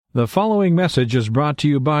The following message is brought to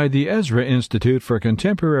you by the Ezra Institute for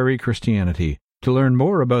Contemporary Christianity. To learn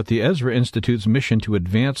more about the Ezra Institute's mission to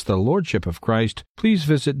advance the Lordship of Christ, please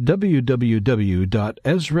visit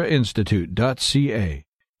www.ezrainstitute.ca.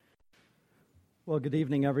 Well, good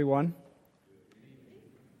evening, everyone.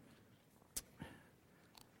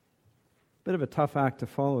 Bit of a tough act to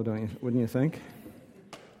follow, wouldn't you think?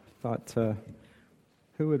 Thought,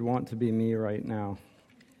 who would want to be me right now?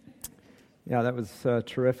 Yeah, that was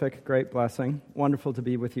terrific, great blessing. Wonderful to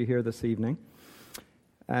be with you here this evening.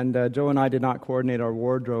 And Joe and I did not coordinate our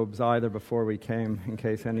wardrobes either before we came, in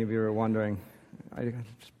case any of you were wondering. I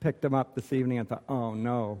just picked them up this evening and thought, oh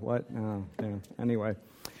no, what? Yeah. Anyway,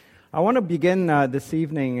 I want to begin this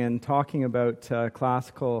evening in talking about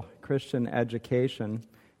classical Christian education.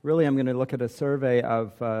 Really, I'm going to look at a survey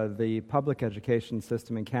of the public education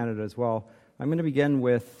system in Canada as well. I'm going to begin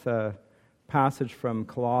with passage from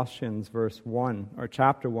Colossians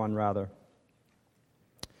chapter 1 rather.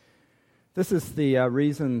 This is the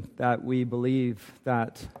reason that we believe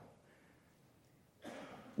that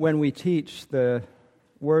when we teach, the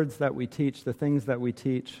words that we teach, the things that we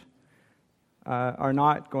teach, are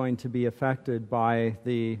not going to be affected by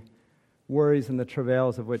the worries and the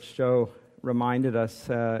travails of which Joe reminded us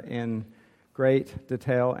in great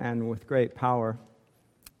detail and with great power.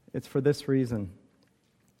 It's for this reason: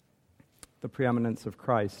 the preeminence of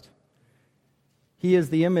Christ. He is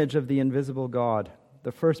the image of the invisible God,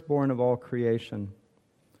 the firstborn of all creation.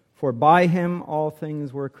 For by him all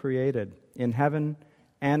things were created, in heaven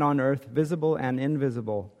and on earth, visible and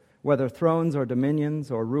invisible, whether thrones or dominions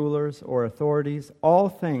or rulers or authorities, all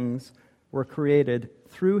things were created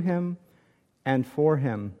through him and for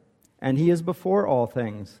him. And he is before all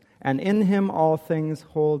things, and in him all things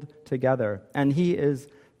hold together. And he is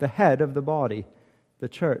the head of the body, the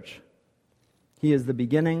church. He is the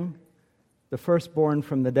beginning, the firstborn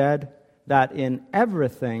from the dead, that in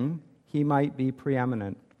everything he might be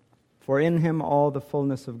preeminent. For in him all the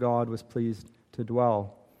fullness of God was pleased to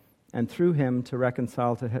dwell, and through him to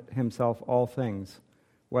reconcile to himself all things,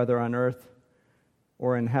 whether on earth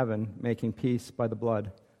or in heaven, making peace by the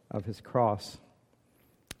blood of his cross.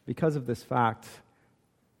 Because of this fact,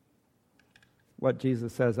 what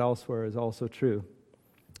Jesus says elsewhere is also true.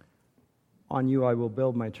 On you I will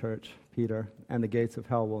build my church, Peter, and the gates of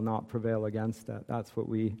hell will not prevail against it. That's what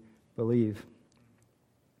we believe.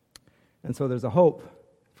 And so there's a hope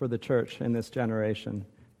for the church in this generation,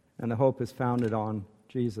 and the hope is founded on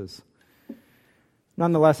Jesus.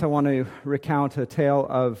 Nonetheless, I want to recount a tale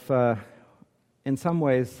of, in some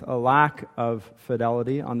ways, a lack of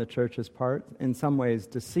fidelity on the church's part, in some ways,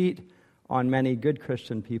 deceit on many good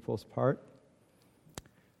Christian people's part,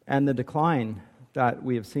 and the decline that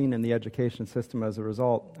we have seen in the education system as a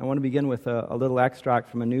result. I want to begin with a little extract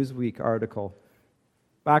from a Newsweek article.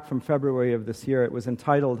 Back from February of this year, it was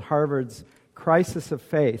entitled, "Harvard's Crisis of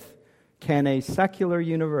Faith: Can a Secular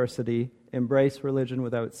University Embrace Religion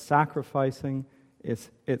Without Sacrificing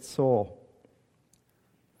its Soul?"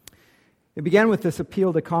 It began with this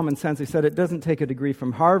appeal to common sense. He said it doesn't take a degree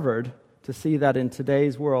from Harvard to see that in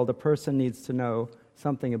today's world, a person needs to know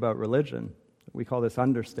something about religion. We call this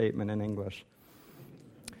understatement in English.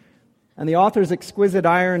 And the author's exquisite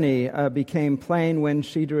irony became plain when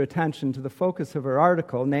she drew attention to the focus of her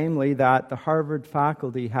article, namely that the Harvard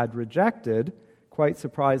faculty had rejected, quite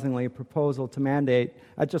surprisingly, a proposal to mandate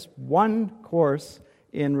just one course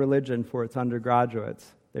in religion for its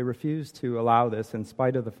undergraduates. They refused to allow this in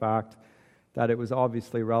spite of the fact that it was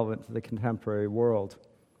obviously relevant to the contemporary world.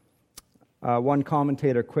 One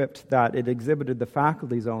commentator quipped that it exhibited the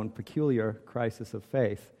faculty's own peculiar crisis of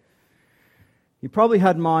faith. He probably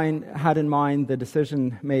had in mind the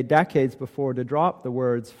decision made decades before to drop the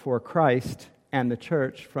words "for Christ and the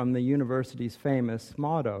church" from the university's famous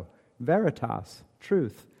motto, Veritas,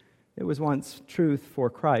 truth. It was once truth for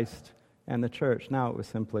Christ and the church. Now it was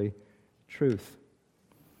simply truth.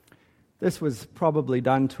 This was probably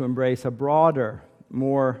done to embrace a broader,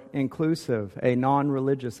 more inclusive, a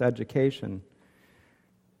non-religious education.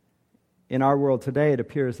 In our world today, it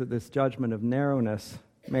appears that this judgment of narrowness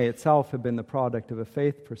may itself have been the product of a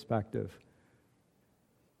faith perspective.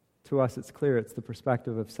 To us, it's clear it's the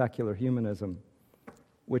perspective of secular humanism,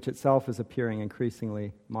 which itself is appearing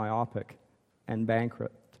increasingly myopic and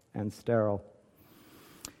bankrupt and sterile.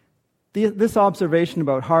 This observation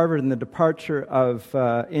about Harvard and the departure of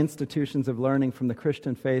institutions of learning from the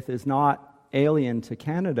Christian faith is not alien to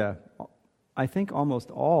Canada. I think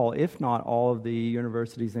almost all, if not all, of the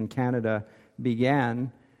universities in Canada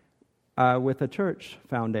began with a church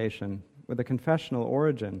foundation, with a confessional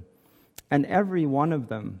origin. And every one of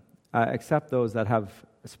them, except those that have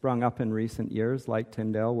sprung up in recent years, like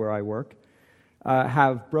Tyndale, where I work,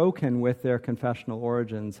 have broken with their confessional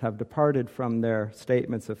origins, have departed from their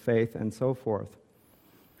statements of faith, and so forth.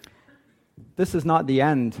 This is not the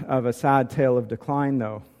end of a sad tale of decline,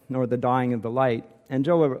 though, nor the dying of the light. And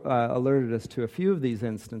Joe alerted us to a few of these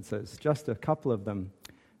instances, just a couple of them.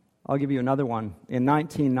 I'll give you another one. In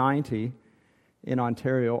 1990, in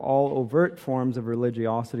Ontario, all overt forms of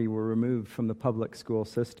religiosity were removed from the public school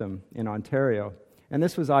system in Ontario. And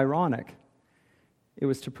this was ironic. It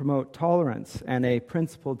was to promote tolerance and a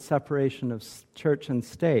principled separation of church and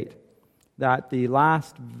state, that the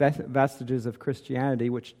last vestiges of Christianity,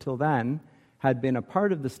 which till then had been a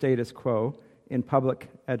part of the status quo in public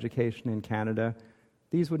education in Canada,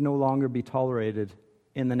 these would no longer be tolerated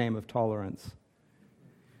in the name of tolerance.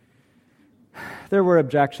 There were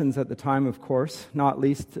objections at the time, of course, not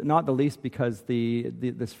the least because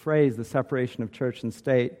this phrase, the separation of church and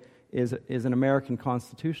state, is an American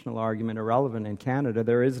constitutional argument irrelevant in Canada.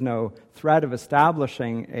 There is no threat of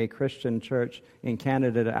establishing a Christian church in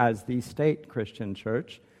Canada as the state Christian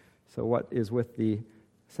church. So what is with the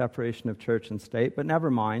separation of church and state? But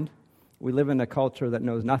never mind. We live in a culture that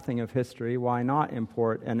knows nothing of history. Why not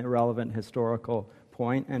import an irrelevant historical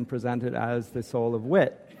point and present it as the soul of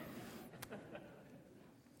wit?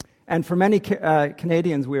 And for many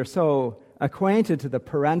Canadians, we are so acquainted to the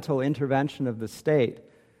parental intervention of the state,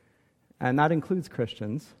 and that includes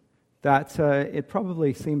Christians, that it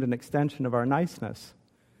probably seemed an extension of our niceness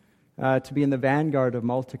to be in the vanguard of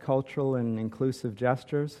multicultural and inclusive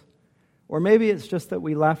gestures. Or maybe it's just that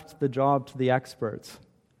we left the job to the experts,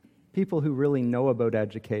 people who really know about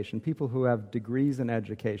education, people who have degrees in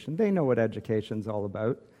education. They know what education's all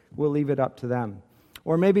about. We'll leave it up to them.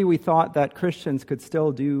 Or maybe we thought that Christians could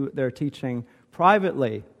still do their teaching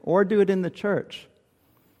privately or do it in the church.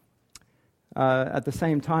 At the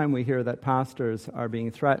same time, we hear that pastors are being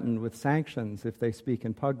threatened with sanctions if they speak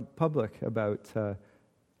in public about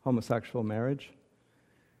homosexual marriage.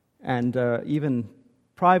 And even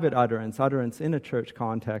private utterance in a church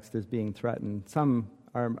context is being threatened. Some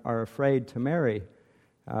are afraid to marry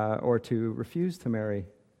or to refuse to marry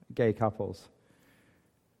gay couples.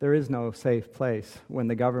 There is no safe place when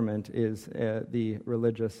the government is the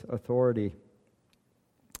religious authority.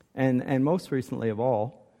 And most recently of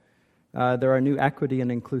all, there are new equity and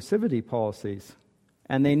inclusivity policies.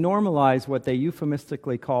 And they normalize what they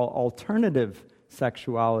euphemistically call alternative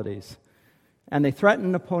sexualities. And they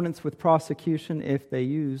threaten opponents with prosecution if they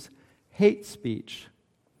use hate speech.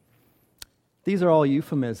 These are all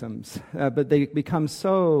euphemisms, but they become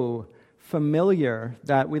so familiar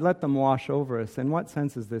that we let them wash over us. In what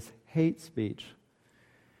sense is this hate speech?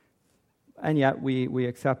 And yet we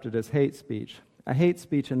accept it as hate speech. A hate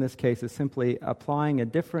speech in this case is simply applying a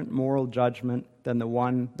different moral judgment than the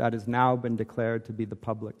one that has now been declared to be the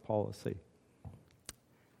public policy.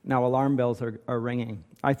 Now, alarm bells are ringing.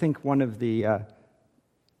 I think one of the...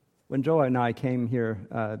 when Joe and I came here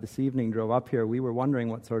this evening, drove up here, we were wondering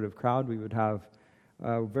what sort of crowd we would have.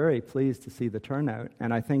 Very pleased to see the turnout,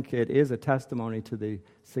 and I think it is a testimony to the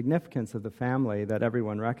significance of the family that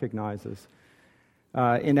everyone recognizes.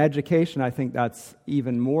 In education, I think that's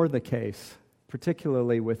even more the case,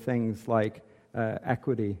 particularly with things like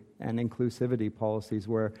equity and inclusivity policies,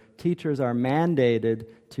 where teachers are mandated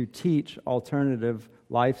to teach alternative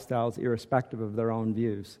lifestyles irrespective of their own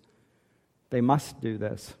views. They must do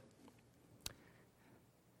this.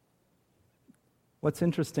 What's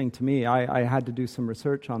interesting to me, I had to do some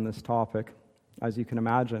research on this topic, as you can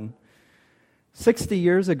imagine. 60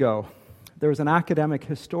 years ago, there was an academic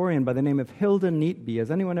historian by the name of Hilda Neatby.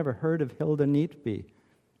 Has anyone ever heard of Hilda Neatby?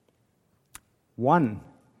 One.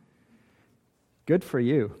 Good for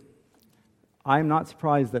you. I'm not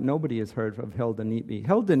surprised that nobody has heard of Hilda Neatby.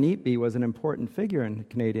 Hilda Neatby was an important figure in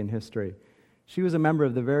Canadian history. She was a member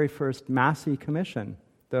of the very first Massey Commission,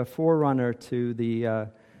 the forerunner to the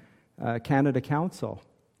Canada Council,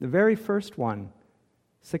 the very first one,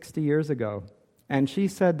 60 years ago. And she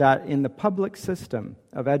said that in the public system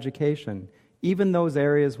of education, even those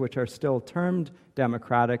areas which are still termed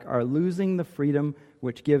democratic are losing the freedom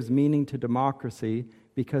which gives meaning to democracy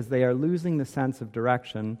because they are losing the sense of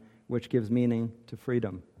direction which gives meaning to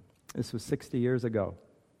freedom. This was 60 years ago,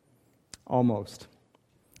 almost.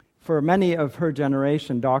 For many of her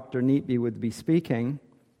generation, Dr. Neatby would be speaking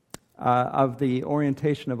of the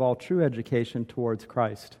orientation of all true education towards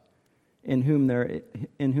Christ, in whom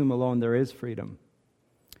alone there is freedom.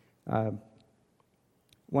 One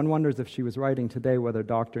wonders if she was writing today whether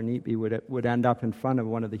Dr. Neatby would end up in front of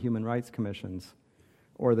one of the Human Rights Commissions,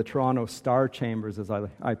 or the Toronto Star Chambers, as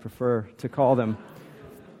I prefer to call them.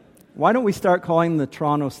 Why don't we start calling them the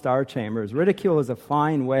Toronto Star Chambers? Ridicule is a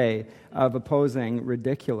fine way of opposing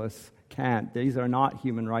ridiculous cant. These are not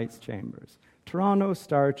human rights chambers. Toronto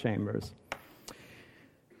Star Chambers.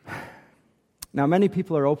 Now, many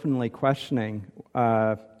people are openly questioning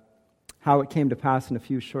how it came to pass in a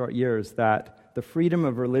few short years that the freedom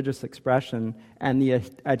of religious expression and the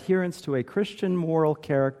adherence to a Christian moral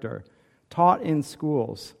character taught in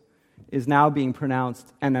schools is now being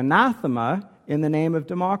pronounced an anathema in the name of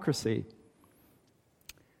democracy.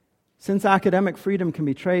 Since academic freedom can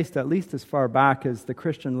be traced at least as far back as the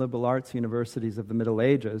Christian liberal arts universities of the Middle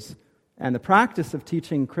Ages, and the practice of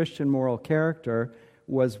teaching Christian moral character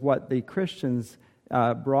was what the Christians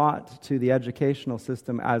brought to the educational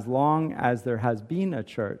system as long as there has been a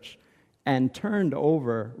church, and turned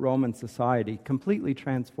over Roman society, completely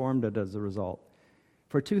transformed it as a result.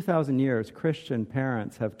 For 2,000 years, Christian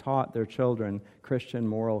parents have taught their children Christian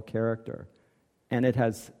moral character, and it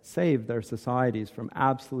has saved their societies from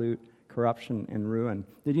absolute corruption and ruin.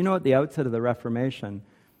 Did you know at the outset of the Reformation,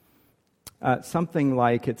 it's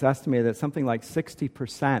estimated that something like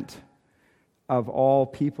 60% of all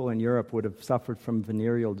people in Europe would have suffered from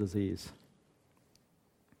venereal disease?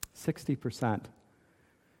 60%.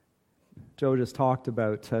 Joe just talked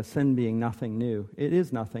about sin being nothing new. It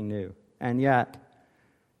is nothing new. And yet,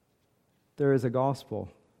 there is a gospel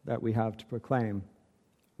that we have to proclaim.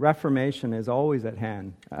 Reformation is always at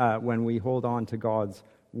hand when we hold on to God's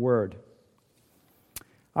word.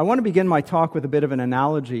 I want to begin my talk with a bit of an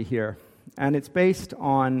analogy here, and it's based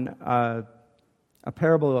on a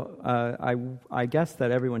parable I guess that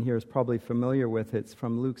everyone here is probably familiar with. It's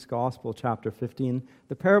from Luke's Gospel, chapter 15,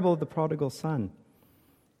 the parable of the prodigal son.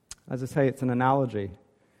 As I say, it's an analogy.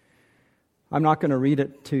 I'm not going to read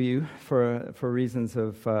it to you for reasons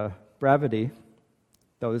of brevity,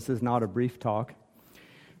 though this is not a brief talk.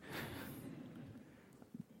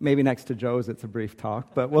 Maybe next to Joe's it's a brief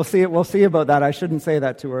talk, but we'll see about that. I shouldn't say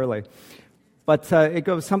that too early. But it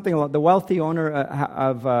goes something like, the wealthy owner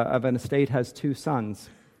of an estate has two sons.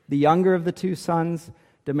 The younger of the two sons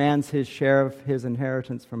demands his share of his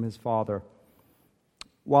inheritance from his father,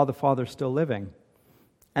 while the father's still living.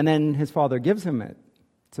 And then his father gives him it,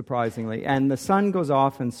 surprisingly, and the son goes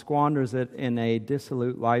off and squanders it in a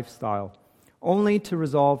dissolute lifestyle, only to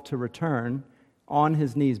resolve to return on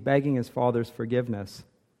his knees, begging his father's forgiveness.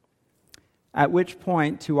 At which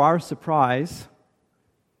point, to our surprise,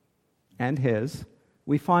 and his,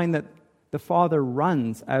 we find that the father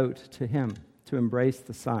runs out to him to embrace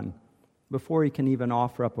the son before he can even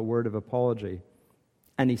offer up a word of apology.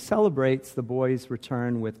 And he celebrates the boy's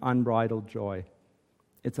return with unbridled joy.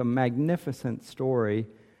 It's a magnificent story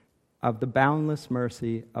of the boundless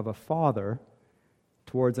mercy of a father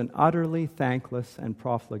towards an utterly thankless and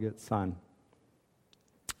profligate son.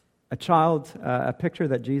 A picture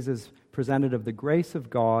that Jesus presented of the grace of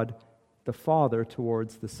God, the Father,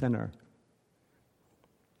 towards the sinner.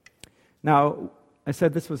 Now, I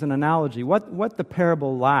said this was an analogy. What the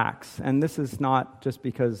parable lacks, and this is not just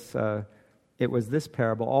because it was this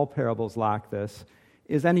parable, all parables lack this,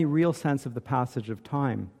 is any real sense of the passage of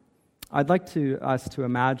time. I'd like us to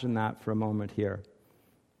imagine that for a moment here.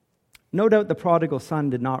 No doubt the prodigal son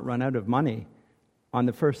did not run out of money on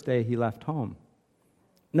the first day he left home.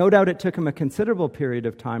 No doubt it took him a considerable period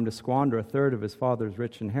of time to squander a third of his father's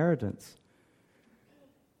rich inheritance.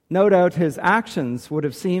 No doubt his actions would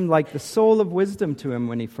have seemed like the soul of wisdom to him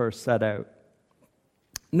when he first set out.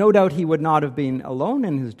 No doubt he would not have been alone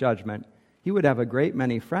in his judgment. He would have a great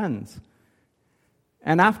many friends.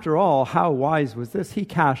 And after all, how wise was this? He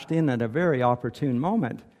cashed in at a very opportune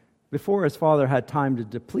moment, before his father had time to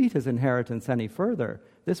deplete his inheritance any further.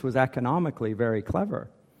 This was economically very clever.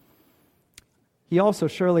 He also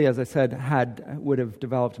surely, as I said, would have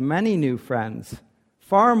developed many new friends,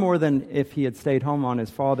 far more than if he had stayed home on his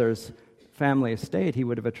father's family estate. He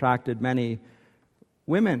would have attracted many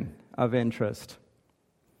women of interest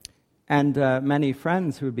and many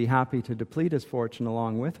friends who would be happy to deplete his fortune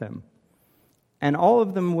along with him. And all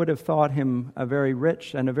of them would have thought him a very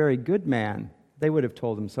rich and a very good man. They would have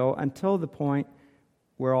told him so, until the point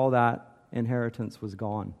where all that inheritance was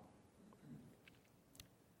gone.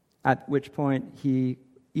 At which point he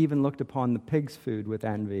even looked upon the pig's food with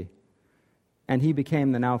envy. And he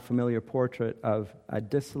became the now familiar portrait of a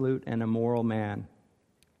dissolute and immoral man.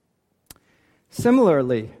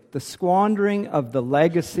 Similarly, the squandering of the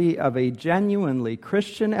legacy of a genuinely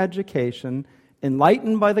Christian education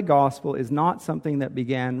enlightened by the gospel is not something that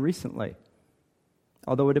began recently,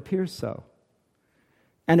 although it appears so.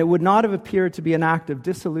 And it would not have appeared to be an act of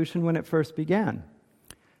dissolution when it first began.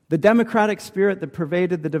 The democratic spirit that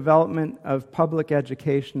pervaded the development of public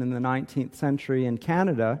education in the 19th century in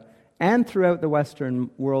Canada and throughout the Western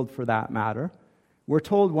world for that matter, we're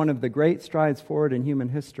told one of the great strides forward in human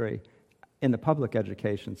history, in the public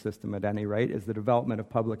education system at any rate, is the development of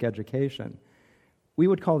public education. We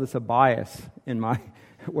would call this a bias in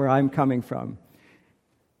where I'm coming from.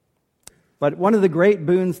 But one of the great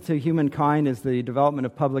boons to humankind is the development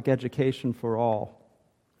of public education for all.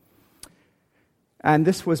 And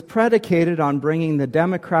this was predicated on bringing the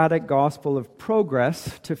democratic gospel of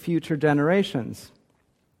progress to future generations.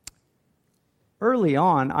 Early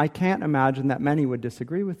on, I can't imagine that many would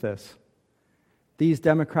disagree with this. These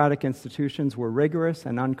democratic institutions were rigorous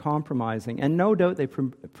and uncompromising, and no doubt they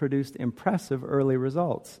produced impressive early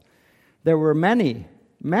results. There were many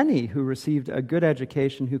who received a good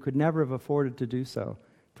education who could never have afforded to do so,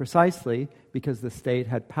 precisely because the state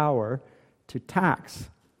had power to tax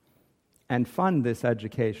and fund this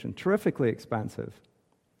education, terrifically expensive.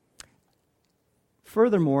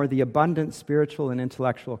 Furthermore, the abundant spiritual and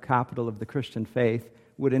intellectual capital of the Christian faith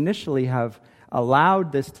would initially have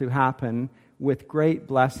allowed this to happen with great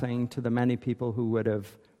blessing to the many people who would have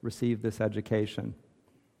received this education.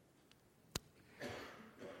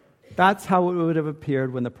 That's how it would have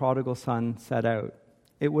appeared when the prodigal son set out.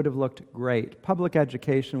 It would have looked great. Public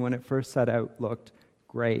education, when it first set out, looked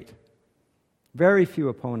great. Very few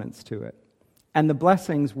opponents to it. And the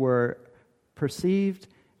blessings were perceived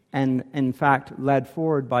and, in fact, led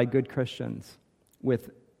forward by good Christians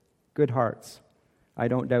with good hearts. I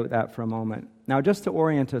don't doubt that for a moment. Now, just to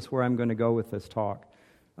orient us where I'm going to go with this talk,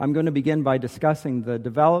 I'm going to begin by discussing the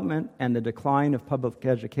development and the decline of public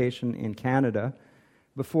education in Canada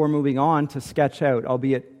before moving on to sketch out,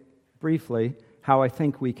 albeit briefly, how I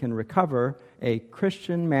think we can recover a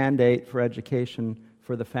Christian mandate for education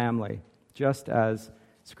for the family, just as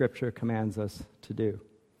Scripture commands us to do.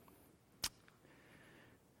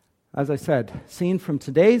 As I said, seen from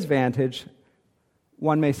today's vantage,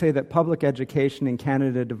 one may say that public education in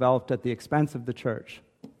Canada developed at the expense of the church,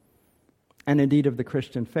 and indeed of the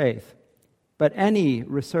Christian faith. But any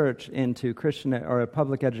research into Christian or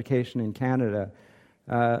public education in Canada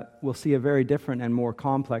will see a very different and more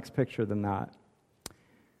complex picture than that.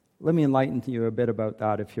 Let me enlighten you a bit about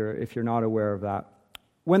that if you're not aware of that.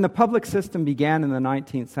 When the public system began in the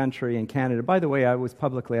 19th century in Canada, by the way, I was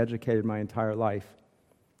publicly educated my entire life.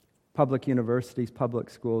 Public universities, public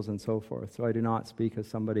schools, and so forth. So I do not speak as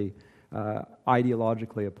somebody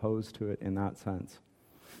ideologically opposed to it in that sense.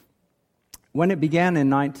 When it began in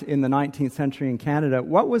the 19th century in Canada,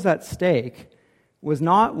 what was at stake was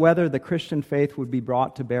not whether the Christian faith would be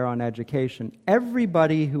brought to bear on education.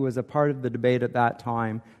 Everybody who was a part of the debate at that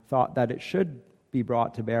time thought that it should be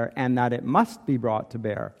brought to bear and that it must be brought to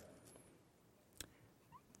bear.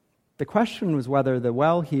 The question was whether the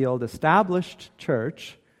well-heeled, established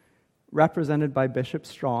church, represented by Bishop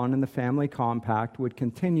Strachan and the Family Compact, would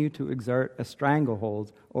continue to exert a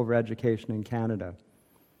stranglehold over education in Canada.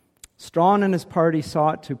 Strachan and his party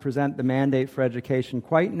sought to present the mandate for education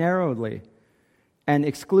quite narrowly and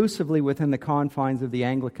exclusively within the confines of the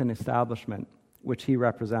Anglican establishment, which he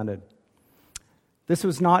represented. This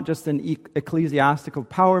was not just an ecclesiastical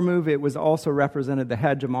power move, it was also represented the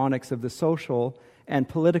hegemonics of the social and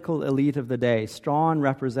political elite of the day. Strachan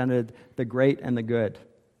represented the great and the good.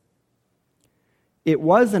 It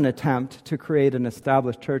was an attempt to create an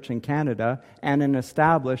established church in Canada and an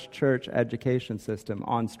established church education system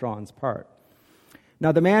on Strachan's part.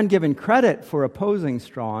 Now, the man given credit for opposing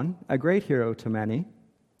Strachan, a great hero to many,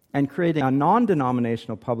 and creating a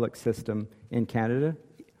non-denominational public system in Canada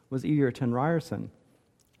was Egerton Ryerson.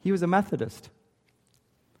 He was a Methodist.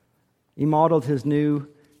 He modeled his new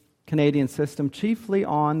Canadian system chiefly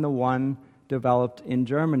on the one developed in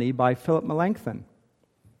Germany by Philip Melanchthon,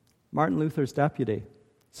 Martin Luther's deputy.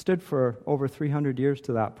 Stood for over 300 years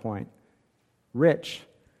to that point. Rich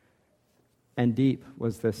and deep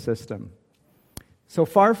was this system. So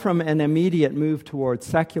far from an immediate move towards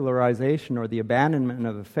secularization or the abandonment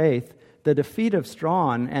of the faith, the defeat of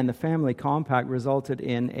Strachan and the Family Compact resulted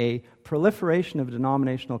in a proliferation of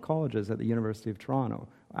denominational colleges at the University of Toronto,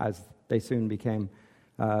 as they soon became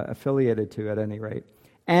affiliated to at any rate,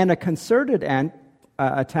 and a concerted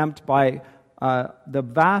attempt by the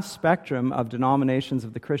vast spectrum of denominations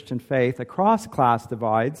of the Christian faith across class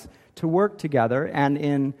divides to work together and,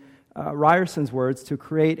 in Ryerson's words, to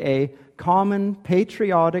create a common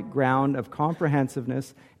patriotic ground of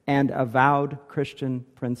comprehensiveness and avowed Christian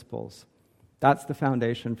principles. That's the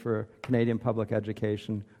foundation for Canadian public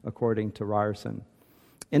education, according to Ryerson.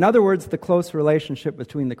 In other words, the close relationship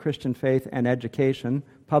between the Christian faith and education,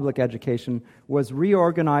 public education, was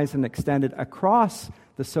reorganized and extended across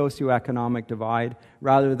the socioeconomic divide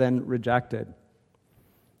rather than rejected.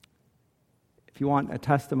 If If you want a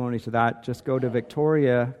testimony to that, just go to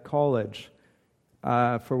Victoria College,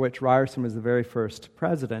 for which Ryerson was the very first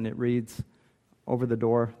president. It reads, over the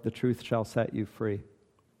door, "The truth shall set you free."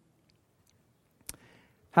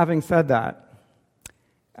 Having said that,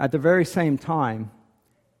 at the very same time,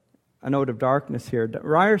 a note of darkness here,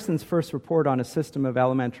 Ryerson's first report on a system of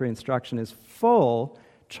elementary instruction is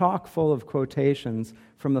chock full of quotations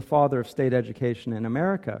from the father of state education in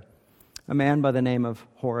America, a man by the name of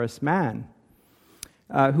Horace Mann,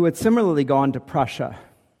 who had similarly gone to Prussia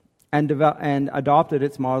and adopted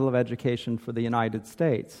its model of education for the United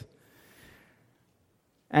States.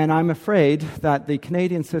 And I'm afraid that the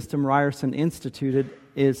Canadian system Ryerson instituted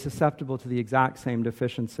is susceptible to the exact same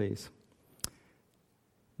deficiencies.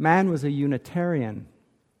 Mann was a Unitarian.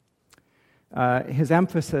 His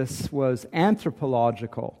emphasis was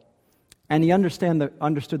anthropological, and he understood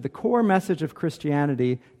the core message of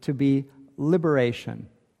Christianity to be liberation.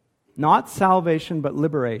 Not salvation, but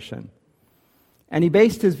liberation. And he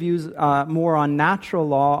based his views more on natural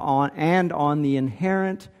law and on the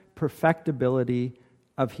inherent perfectibility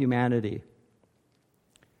of humanity.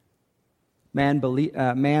 Man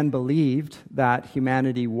believed that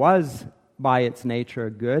humanity was, by its nature,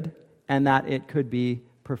 good, and that it could be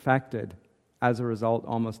perfected as a result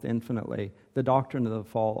almost infinitely. The doctrine of the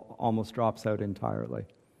fall almost drops out entirely.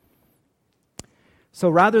 So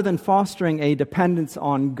rather than fostering a dependence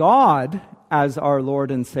on God as our Lord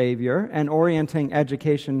and Savior and orienting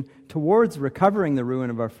education towards recovering the ruin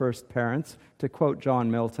of our first parents, to quote John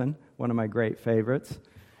Milton, one of my great favorites,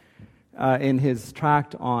 in his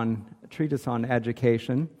treatise on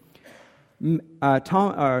education,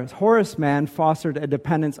 Horace Mann fostered a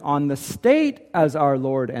dependence on the state as our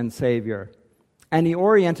Lord and Savior, and he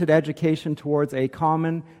oriented education towards a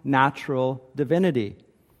common natural divinity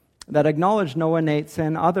that acknowledged no innate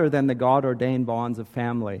sin other than the God-ordained bonds of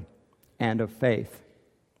family and of faith.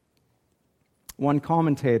 One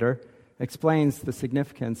commentator explains the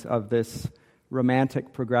significance of this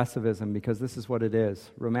romantic progressivism, because this is what it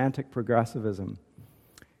is, romantic progressivism,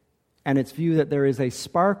 and its view that there is a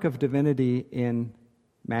spark of divinity in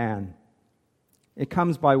man. It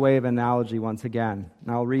comes by way of analogy once again,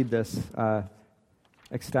 and I'll read this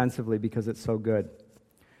extensively because it's so good.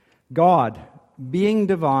 God, being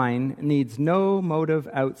divine, needs no motive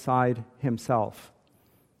outside himself.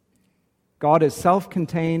 God is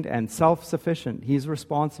self-contained and self-sufficient. He's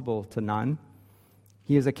responsible to none.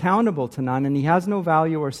 He is accountable to none, and he has no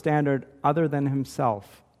value or standard other than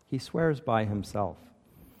himself. He swears by himself.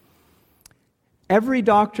 Every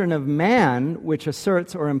doctrine of man which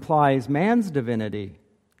asserts or implies man's divinity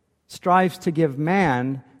strives to give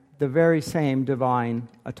man the very same divine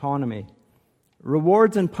autonomy.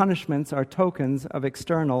 Rewards and punishments are tokens of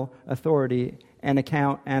external authority and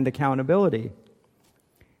accountability.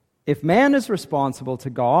 If man is responsible to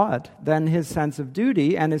God, then his sense of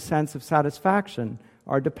duty and his sense of satisfaction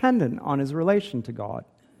are dependent on his relation to God,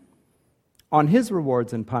 on his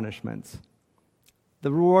rewards and punishments,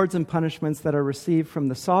 the rewards and punishments that are received from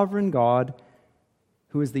the sovereign God,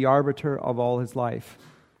 who is the arbiter of all his life.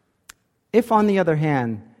 If, on the other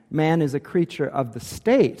hand, man is a creature of the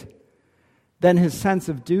state, then his sense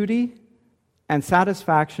of duty and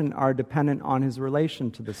satisfaction are dependent on his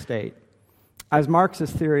relation to the state. As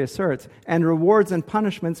Marxist theory asserts, and rewards and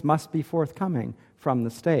punishments must be forthcoming from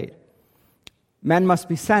the state. Men must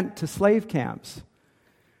be sent to slave camps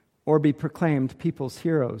or be proclaimed people's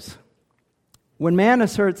heroes. When man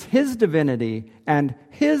asserts his divinity and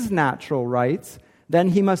his natural rights, then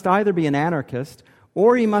he must either be an anarchist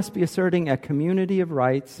or he must be asserting a community of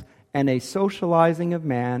rights and a socializing of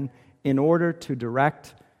man in order to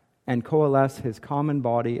direct and coalesce his common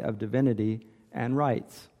body of divinity and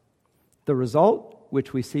rights. The result,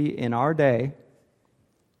 which we see in our day,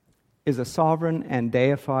 is a sovereign and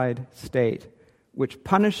deified state which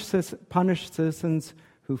punish citizens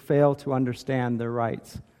who fail to understand their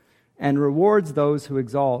rights and rewards those who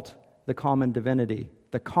exalt the common divinity,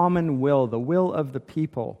 the common will, the will of the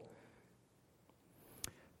people.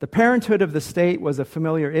 The parenthood of the state was a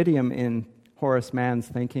familiar idiom in Horace Mann's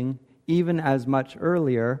thinking. Even as much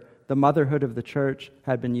earlier, the motherhood of the church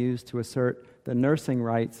had been used to assert the nursing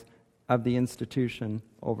rights of the institution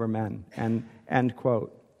over men. End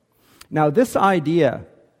quote. Now, this idea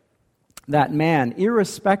that man,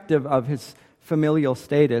 irrespective of his familial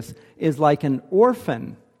status, is like an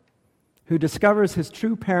orphan who discovers his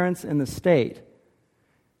true parents in the state,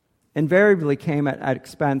 invariably came at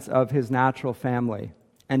expense of his natural family.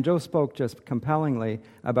 And Joe spoke just compellingly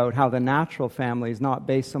about how the natural family is not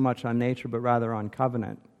based so much on nature, but rather on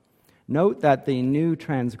covenant. Note that the new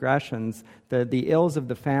transgressions, the ills of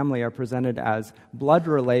the family, are presented as blood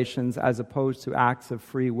relations as opposed to acts of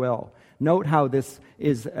free will. Note how this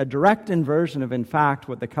is a direct inversion of, in fact,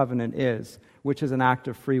 what the covenant is, which is an act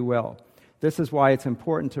of free will. This is why it's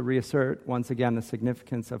important to reassert, once again, the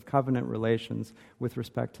significance of covenant relations with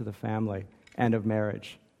respect to the family and of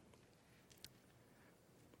marriage.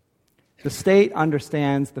 The state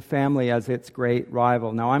understands the family as its great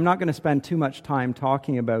rival. Now, I'm not going to spend too much time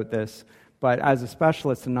talking about this, but as a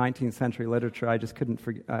specialist in 19th century literature, I just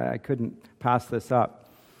couldn't pass this up.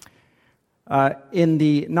 In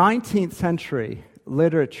the 19th century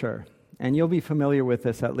literature, and you'll be familiar with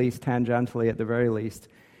this at least tangentially at the very least,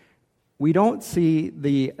 we don't see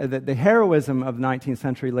the heroism of 19th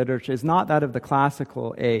century literature is not that of the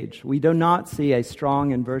classical age. We do not see a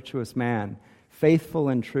strong and virtuous man, faithful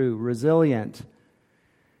and true, resilient,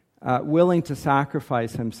 willing to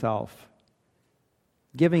sacrifice himself,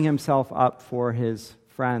 giving himself up for his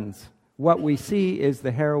friends. What we see is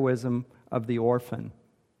the heroism of the orphan.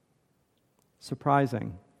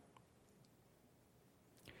 Surprising.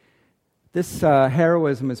 This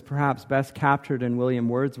heroism is perhaps best captured in William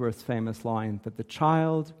Wordsworth's famous line that the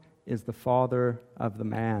child is the father of the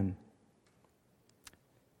man.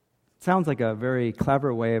 Sounds like a very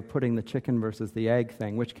clever way of putting the chicken versus the egg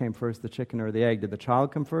thing. Which came first, the chicken or the egg? Did the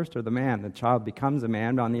child come first or the man? The child becomes a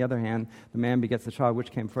man. On the other hand, the man begets the child. Which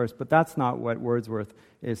came first? But that's not what Wordsworth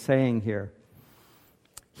is saying here.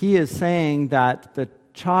 He is saying that the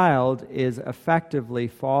child is effectively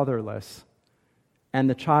fatherless, and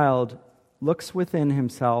the child looks within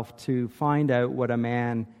himself to find out what a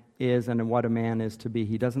man is and what a man is to be.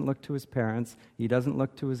 He doesn't look to his parents. He doesn't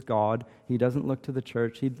look to his God. He doesn't look to the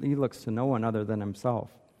church. He looks to no one other than himself.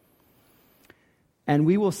 And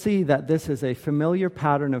we will see that this is a familiar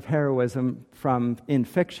pattern of heroism in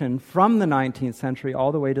fiction from the 19th century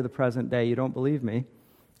all the way to the present day. You don't believe me?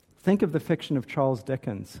 Think of the fiction of Charles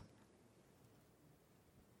Dickens.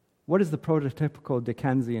 What is the prototypical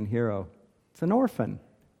Dickensian hero? It's an orphan.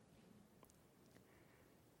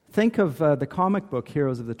 Think of the comic book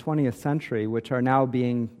heroes of the 20th century, which are now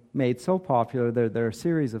being made so popular there are a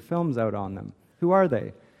series of films out on them. Who are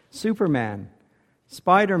they? Superman,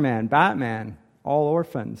 Spider-Man, Batman, all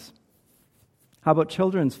orphans. How about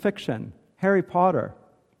children's fiction? Harry Potter.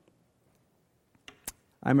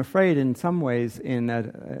 I'm afraid in some ways, in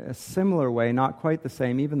a similar way, not quite the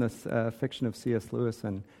same, even the fiction of C.S. Lewis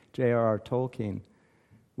and J.R.R. Tolkien,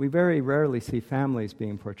 we very rarely see families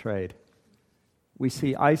being portrayed. We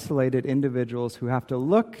see isolated individuals who have to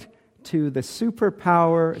look to the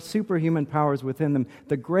superhuman powers within them,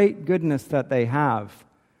 the great goodness that they have.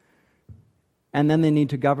 And then they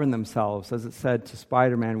need to govern themselves. As it said to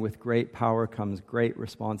Spider-Man, with great power comes great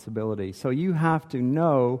responsibility. So you have to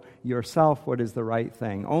know yourself what is the right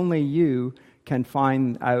thing. Only you can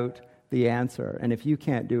find out the answer. And if you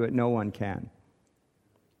can't do it, no one can.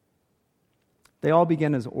 They all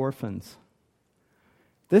begin as orphans.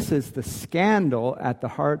 This is the scandal at the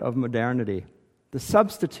heart of modernity. The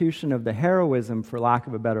substitution of the heroism, for lack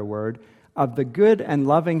of a better word, of the good and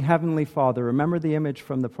loving Heavenly Father. Remember the image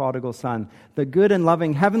from the prodigal son. The good and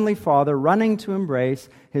loving Heavenly Father running to embrace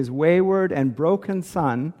his wayward and broken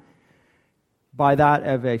son by that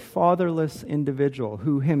of a fatherless individual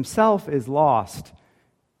who himself is lost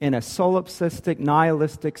in a solipsistic,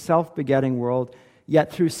 nihilistic, self-begetting world, yet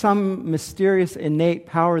through some mysterious innate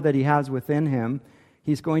power that he has within him,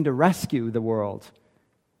 he's going to rescue the world.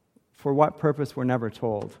 For what purpose, we're never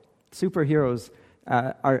told. Superheroes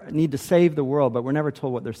need to save the world, but we're never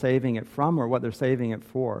told what they're saving it from or what they're saving it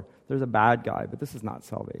for. There's a bad guy, but this is not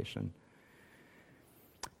salvation.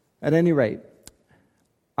 At any rate,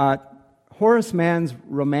 Horace Mann's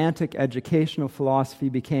romantic educational philosophy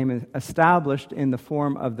became established in the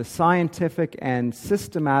form of the scientific and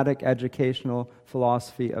systematic educational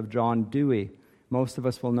philosophy of John Dewey. Most of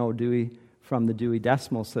us will know Dewey from the Dewey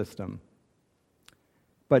Decimal System.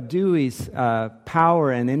 But Dewey's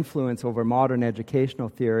power and influence over modern educational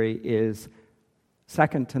theory is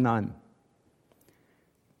second to none.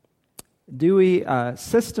 Dewey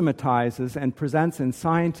systematizes and presents in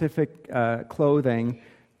scientific clothing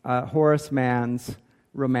Horace Mann's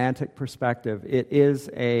romantic perspective. It is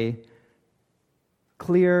a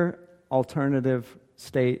clear alternative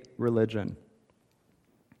state religion.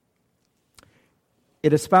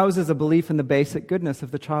 It espouses a belief in the basic goodness of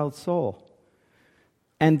the child's soul.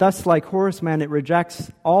 And thus, like Horace Mann, it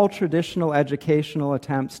rejects all traditional educational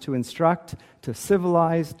attempts to instruct, to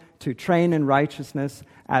civilize, to train in righteousness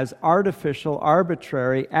as artificial,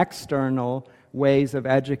 arbitrary, external ways of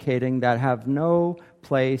educating that have no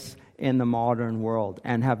place in the modern world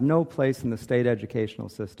and have no place in the state educational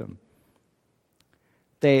system.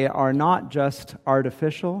 They are not just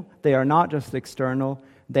artificial. They are not just external.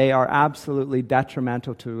 They are absolutely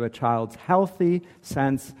detrimental to a child's healthy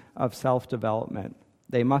sense of self-development.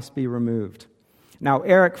 They must be removed. Now,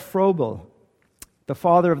 Erich Froebel, the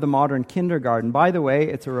father of the modern kindergarten, by the way,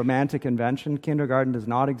 it's a Romantic invention. Kindergarten does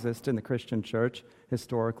not exist in the Christian church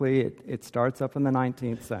historically. It starts up in the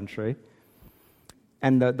 19th century.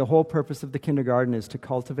 And the whole purpose of the kindergarten is to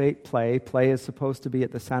cultivate play. Play is supposed to be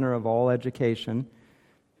at the center of all education.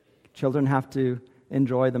 Children have to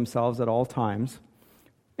enjoy themselves at all times.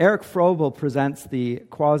 Erich Froebel presents the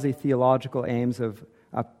quasi-theological aims of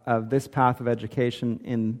this path of education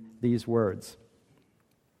in these words.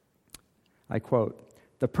 I quote,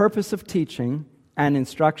 "The purpose of teaching and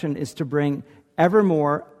instruction is to bring ever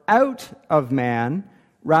more out of man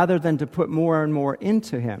rather than to put more and more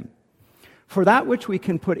into him. For that which we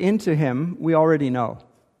can put into him, we already know,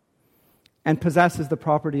 and possesses the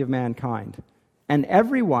property of mankind. And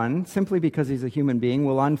everyone, simply because he's a human being,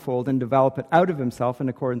 will unfold and develop it out of himself in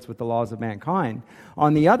accordance with the laws of mankind.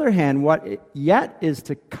 On the other hand, what yet is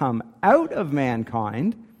to come out of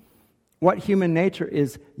mankind, what human nature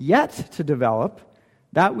is yet to develop,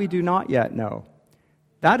 that we do not yet know.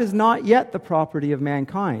 That is not yet the property of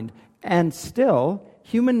mankind. And still,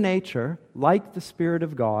 human nature, like the Spirit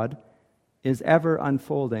of God, is ever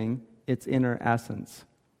unfolding its inner essence."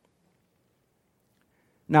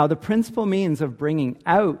 Now, the principal means of bringing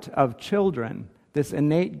out of children this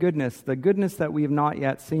innate goodness, the goodness that we have not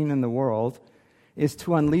yet seen in the world, is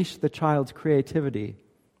to unleash the child's creativity,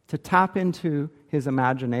 to tap into his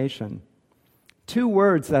imagination. Two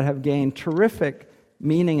words that have gained terrific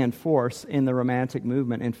meaning and force in the Romantic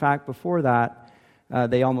movement. In fact, before that,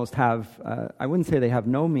 they almost have, I wouldn't say they have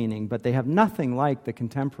no meaning, but they have nothing like the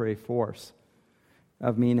contemporary force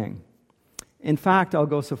of meaning. In fact, I'll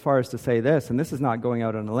go so far as to say this, and this is not going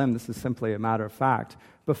out on a limb, this is simply a matter of fact.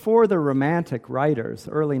 Before the Romantic writers,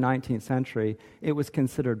 early 19th century, it was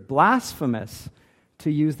considered blasphemous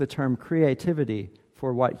to use the term creativity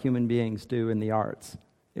for what human beings do in the arts.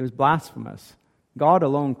 It was blasphemous. God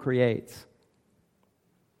alone creates.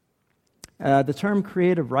 The term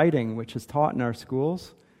creative writing, which is taught in our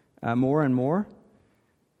schools more and more,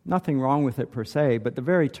 nothing wrong with it per se, but the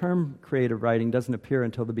very term creative writing doesn't appear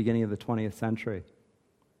until the beginning of the 20th century.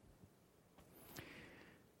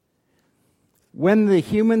 When the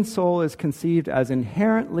human soul is conceived as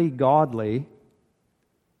inherently godly,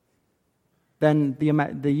 then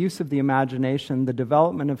the use of the imagination, the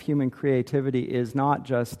development of human creativity is not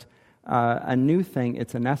just a new thing,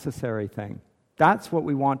 it's a necessary thing. That's what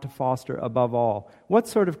we want to foster above all. What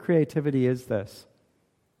sort of creativity is this?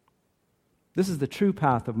 This is the true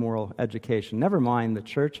path of moral education. Never mind the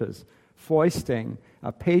churches foisting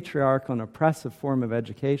a patriarchal and oppressive form of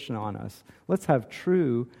education on us. Let's have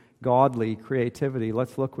true, godly creativity.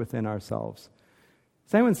 Let's look within ourselves.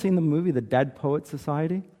 Has anyone seen the movie The Dead Poets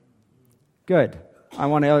Society? Good. I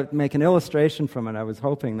want to make an illustration from it. I was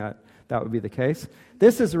hoping that would be the case.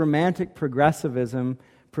 This is Romantic progressivism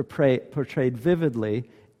portrayed vividly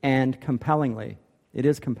and compellingly. It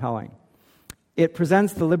is compelling. It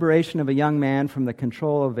presents the liberation of a young man from the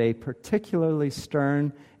control of a particularly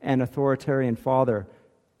stern and authoritarian father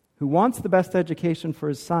who wants the best education for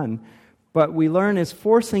his son, but we learn is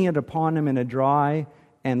forcing it upon him in a dry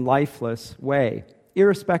and lifeless way,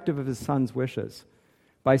 irrespective of his son's wishes,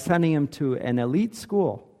 by sending him to an elite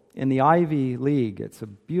school in the Ivy League. It's a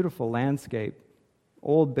beautiful landscape,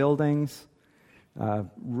 old buildings,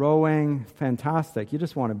 rowing, fantastic. You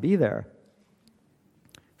just want to be there.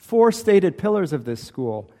 4 stated pillars of this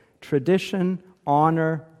school: tradition,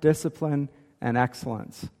 honor, discipline, and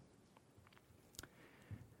excellence.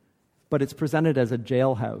 But it's presented as a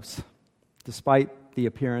jailhouse, despite the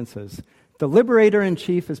appearances. The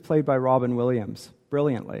liberator-in-chief is played by Robin Williams,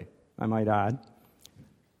 brilliantly, I might add.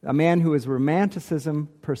 A man who is romanticism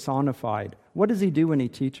personified. What does he do when he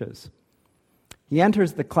teaches? He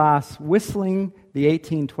enters the class whistling the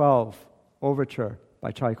 1812 Overture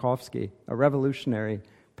by Tchaikovsky, a revolutionary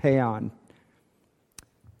paean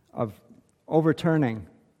of overturning.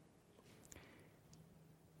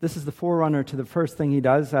 This is the forerunner to the first thing he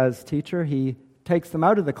does as teacher. He takes them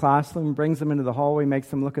out of the classroom, brings them into the hallway, makes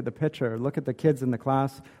them look at the picture, look at the kids in the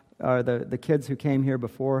class, the kids who came here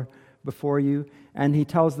before you, and he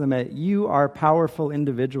tells them that you are powerful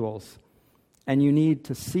individuals and you need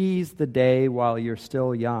to seize the day while you're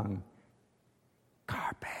still young.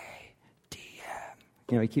 Carpe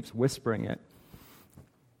diem. He keeps whispering it.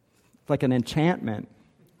 It's like an enchantment.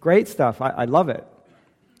 Great stuff. I love it.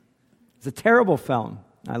 It's a terrible film.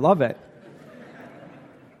 I love it.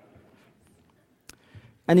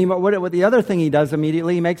 And what the other thing he does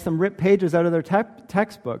immediately, he makes them rip pages out of their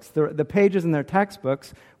textbooks. The pages in their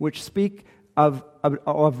textbooks which speak of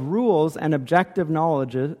rules and objective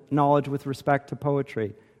knowledge with respect to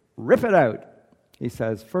poetry. Rip it out, he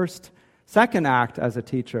says. Second act as a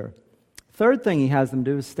teacher. Third thing he has them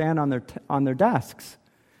do is stand on their desks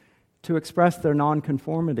to express their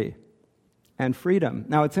nonconformity and freedom.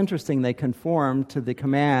 Now, it's interesting, they conform to the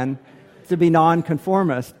command to be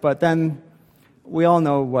nonconformist, but then we all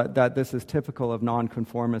know that this is typical of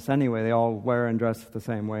nonconformists anyway. They all wear and dress the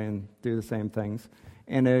same way and do the same things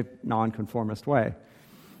in a nonconformist way.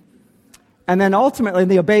 And then ultimately,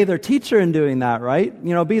 they obey their teacher in doing that, right?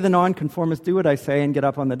 Be the nonconformist, do what I say, and get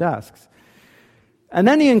up on the desks. And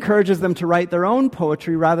then he encourages them to write their own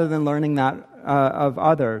poetry rather than learning that of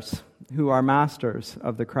others who are masters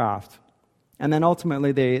of the craft. And then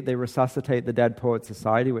ultimately, they resuscitate the Dead Poets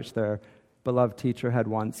Society, which their beloved teacher had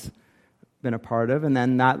once been a part of. And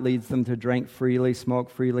then that leads them to drink freely, smoke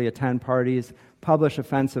freely, attend parties, publish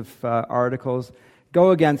offensive articles, go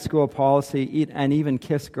against school policy, eat, and even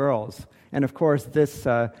kiss girls. And of course, this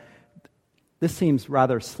seems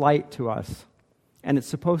rather slight to us. And it's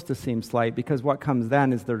supposed to seem slight because what comes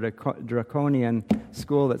then is the draconian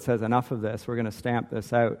school that says, enough of this, we're going to stamp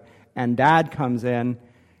this out. And dad comes in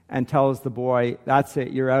and tells the boy, that's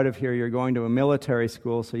it, you're out of here, you're going to a military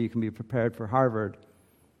school so you can be prepared for Harvard.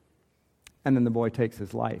 And then the boy takes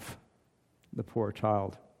his life, the poor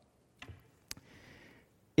child.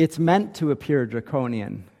 It's meant to appear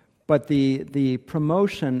draconian, but the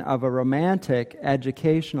promotion of a romantic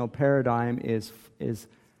educational paradigm is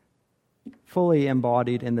fully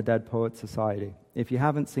embodied in the Dead Poets Society. If you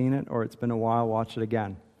haven't seen it, or it's been a while, watch it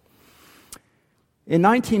again. In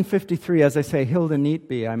 1953, as I say, Hilda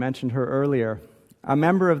Neatby, I mentioned her earlier, a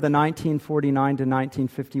member of the 1949 to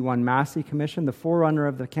 1951 Massey Commission, the forerunner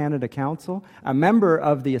of the Canada Council, a member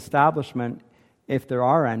of the establishment, if there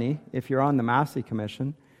are any, if you're on the Massey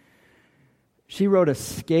Commission. She wrote a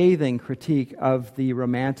scathing critique of the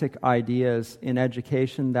romantic ideas in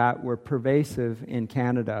education that were pervasive in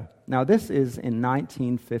Canada. Now, this is in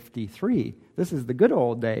 1953. This is the good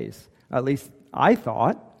old days, at least I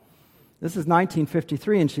thought. This is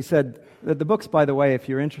 1953, and she said, the book's, by the way, if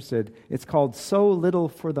you're interested, it's called So Little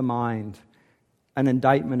for the Mind, an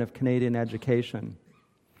indictment of Canadian education.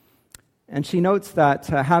 And she notes that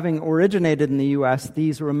having originated in the U.S.,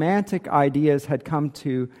 these romantic ideas had come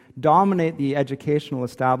to dominate the educational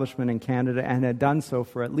establishment in Canada and had done so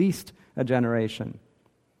for at least a generation.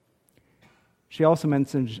 She also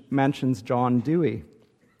mentions John Dewey,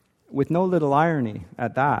 with no little irony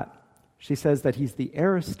at that. She says that he's the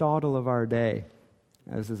Aristotle of our day,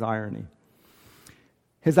 as his irony.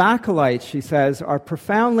 His acolytes, she says, are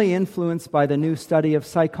profoundly influenced by the new study of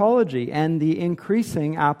psychology and the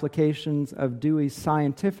increasing applications of Dewey's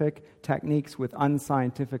scientific techniques with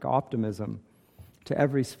unscientific optimism to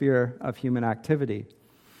every sphere of human activity.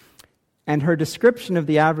 And her description of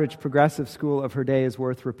the average progressive school of her day is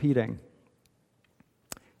worth repeating.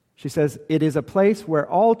 She says, it is a place where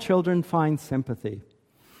all children find sympathy,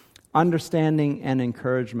 understanding, and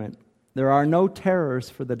encouragement. There are no terrors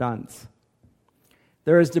for the dunce.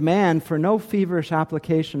 There is demand for no feverish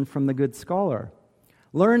application from the good scholar.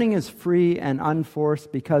 Learning is free and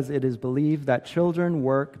unforced because it is believed that children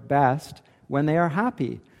work best when they are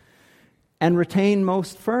happy and retain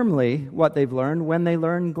most firmly what they've learned when they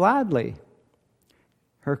learn gladly.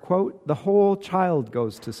 Her quote, the whole child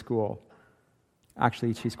goes to school.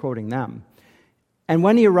 Actually, she's quoting them. And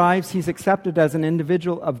when he arrives, he's accepted as an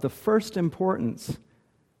individual of the first importance.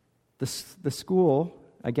 The school,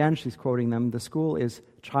 again, she's quoting them, the school is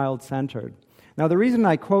child-centered. Now, the reason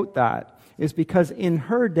I quote that is because in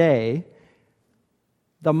her day,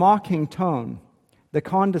 the mocking tone, the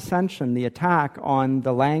condescension, the attack on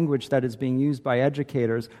the language that is being used by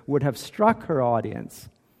educators would have struck her audience.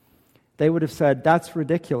 They would have said, that's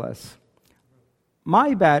ridiculous.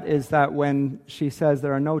 My bet is that when she says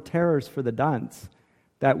there are no terrors for the dunce,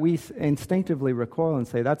 that we instinctively recoil and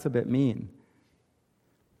say, that's a bit mean.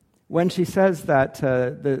 When she says that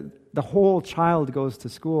the whole child goes to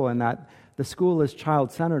school and that the school is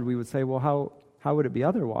child-centered, we would say, well, how would it be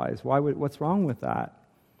otherwise? What's wrong with that?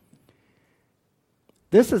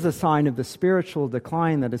 This is a sign of the spiritual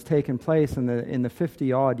decline that has taken place in the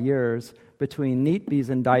 50-odd years between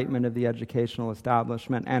Neatby's indictment of the educational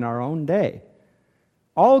establishment and our own day.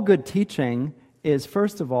 All good teaching is,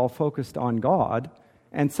 first of all, focused on God,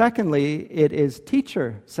 and secondly, it is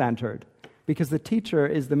teacher-centered, because the teacher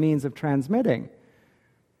is the means of transmitting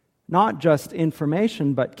not just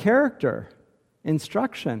information, but character,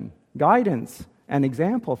 instruction, guidance, and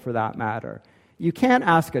example for that matter. You can't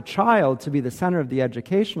ask a child to be the center of the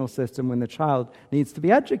educational system when the child needs to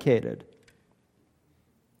be educated.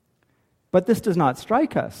 But this does not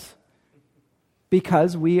strike us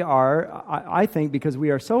because I think because we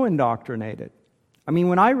are so indoctrinated. I mean,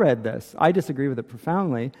 when I read this, I disagree with it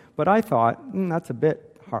profoundly, but I thought, that's a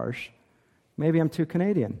bit harsh. Maybe I'm too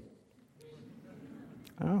Canadian.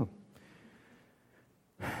 I don't know.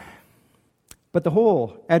 But the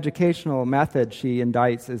whole educational method she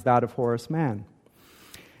indicts is that of Horace Mann.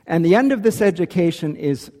 And the end of this education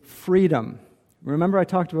is freedom. Remember I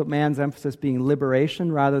talked about Mann's emphasis being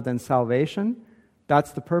liberation rather than salvation?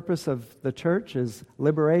 That's the purpose of the church, is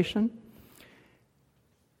liberation.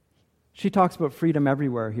 She talks about freedom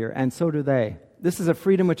everywhere here, and so do they. This is a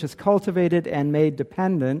freedom which is cultivated and made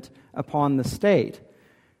dependent upon the state.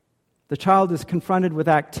 The child is confronted with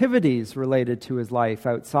activities related to his life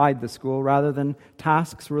outside the school rather than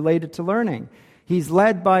tasks related to learning. He's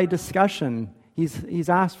led by discussion. He's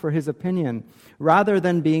asked for his opinion rather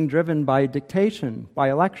than being driven by dictation, by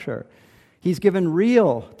a lecture. He's given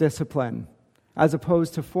real discipline as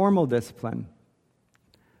opposed to formal discipline.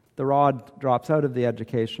 The rod drops out of the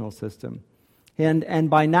educational system. And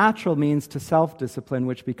by natural means to self-discipline,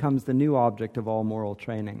 which becomes the new object of all moral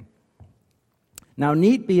training. Now,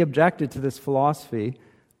 Neatby objected to this philosophy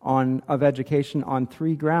of education on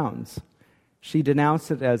 3 grounds. She denounced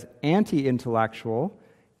it as anti-intellectual,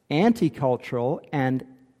 anti-cultural, and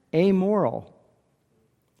amoral.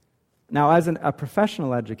 Now, as a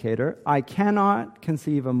professional educator, I cannot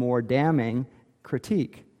conceive a more damning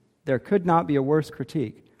critique. There could not be a worse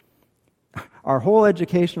critique. Our whole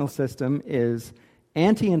educational system is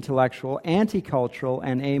anti-intellectual, anti-cultural,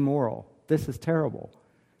 and amoral. This is terrible.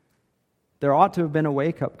 There ought to have been a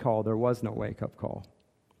wake-up call. There was no wake-up call.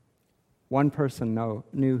 One person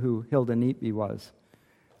knew who Hilda Neatby was.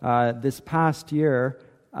 This past year,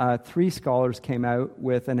 3 scholars came out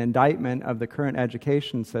with an indictment of the current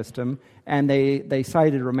education system, and they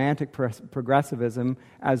cited romantic progressivism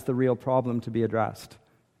as the real problem to be addressed.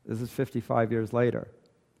 This is 55 years later.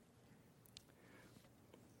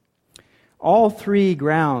 All 3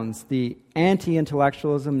 grounds, the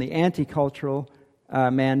anti-intellectualism, the anti-cultural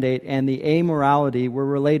mandate, and the amorality, were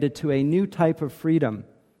related to a new type of freedom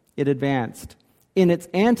it advanced. In its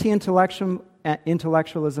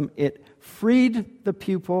anti-intellectualism, it freed the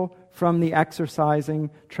pupil from the exercising,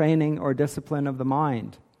 training, or discipline of the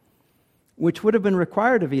mind, which would have been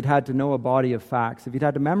required if he'd had to know a body of facts, if he'd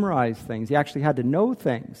had to memorize things. He actually had to know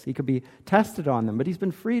things. He could be tested on them, but he's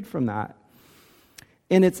been freed from that.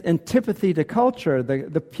 In its antipathy to culture,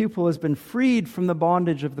 the pupil has been freed from the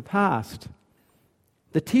bondage of the past.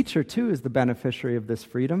 The teacher, too, is the beneficiary of this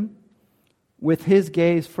freedom. With his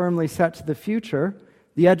gaze firmly set to the future,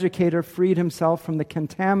 the educator freed himself from the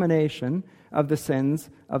contamination of the sins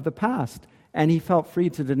of the past, and he felt free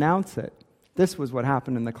to denounce it. This was what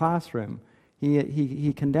happened in the classroom.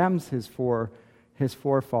 He condemns his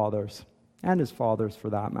forefathers, and his fathers for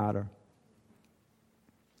that matter.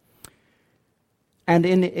 And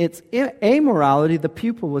in its amorality, the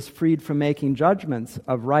pupil was freed from making judgments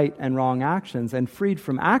of right and wrong actions and freed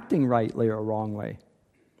from acting rightly or wrongly.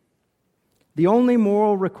 The only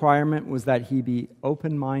moral requirement was that he be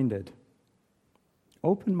open-minded.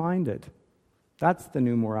 Open-minded. That's the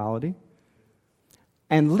new morality.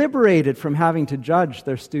 And liberated from having to judge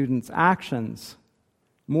their students' actions,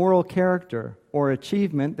 moral character, or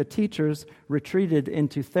achievement, the teachers retreated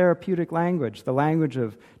into therapeutic language, the language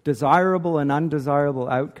of desirable and undesirable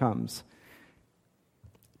outcomes,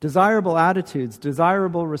 desirable attitudes,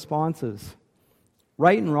 desirable responses.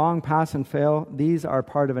 Right and wrong, pass and fail, these are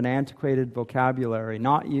part of an antiquated vocabulary,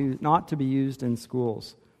 not to be used in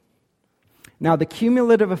schools. Now, the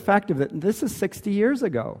cumulative effect of it, this is 60 years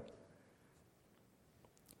ago.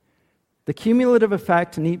 The cumulative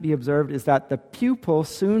effect, need be observed, is that the pupil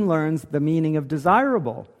soon learns the meaning of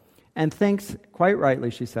desirable and thinks, quite rightly,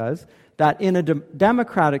 she says, that in a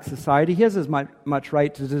democratic society he has as much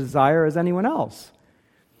right to desire as anyone else.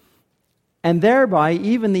 And thereby,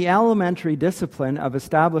 even the elementary discipline of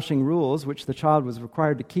establishing rules, which the child was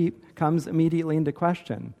required to keep, comes immediately into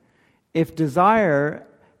question. If desire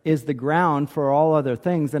is the ground for all other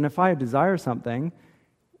things, then if I desire something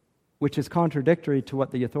which is contradictory to what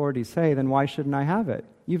the authorities say, then why shouldn't I have it?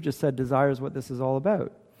 You've just said desire is what this is all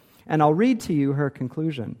about. And I'll read to you her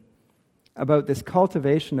conclusion about this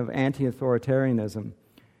cultivation of anti-authoritarianism.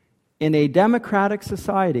 In a democratic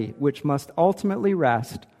society which must ultimately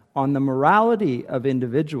rest on the morality of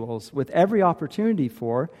individuals with every opportunity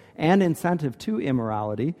for and incentive to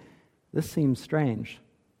immorality, this seems strange.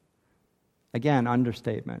 Again,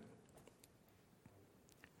 understatement.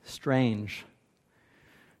 Strange.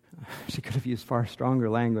 She could have used far stronger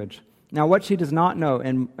language. Now, what she does not know,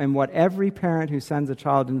 and what every parent who sends a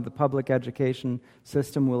child into the public education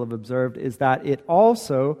system will have observed, is that it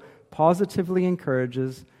also positively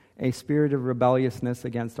encourages a spirit of rebelliousness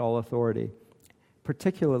against all authority,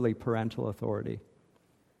 particularly parental authority.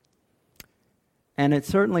 And it's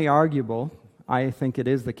certainly arguable, I think it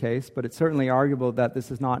is the case, but it's certainly arguable that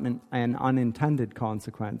this is not an unintended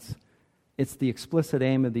consequence. It's the explicit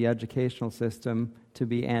aim of the educational system to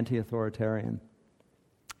be anti-authoritarian,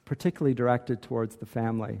 particularly directed towards the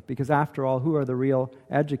family. Because after all, who are the real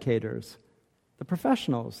educators? The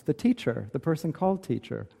professionals, the teacher, the person called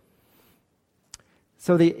teacher.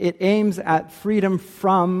 So it aims at freedom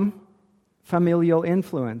from familial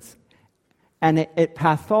influence. And it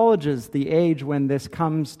pathologizes the age when this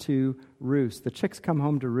comes to roost. The chicks come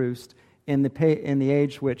home to roost in the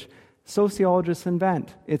age which sociologists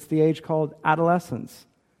invent. It's the age called adolescence.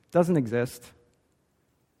 It doesn't exist.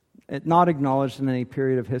 It's not acknowledged in any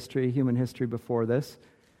period of history, human history before this.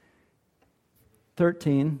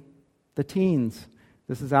 13, the teens.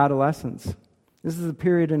 This is adolescence. This is a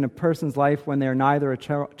period in a person's life when they're neither a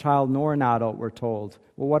child nor an adult, we're told.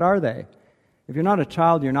 Well, what are they? If you're not a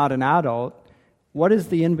child, you're not an adult. What is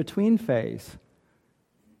the in-between phase?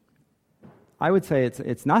 I would say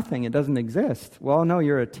it's nothing. It doesn't exist. Well, no,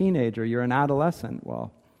 you're a teenager. You're an adolescent.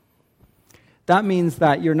 Well, that means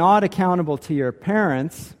that you're not accountable to your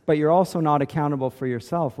parents, but you're also not accountable for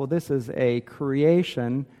yourself. Well, this is a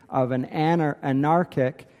creation of an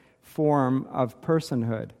anarchic form of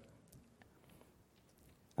personhood.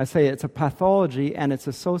 I say it's a pathology and it's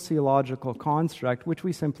a sociological construct which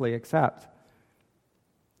we simply accept.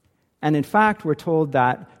 And in fact, we're told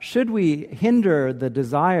that should we hinder the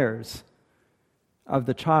desires of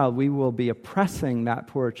the child, we will be oppressing that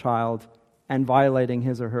poor child and violating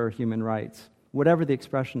his or her human rights, whatever the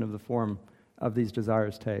expression of the form of these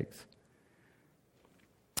desires takes.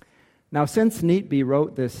 Now, since Neatby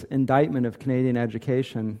wrote this indictment of Canadian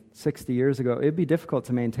education 60 years ago, it'd be difficult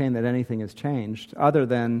to maintain that anything has changed, other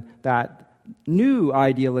than that new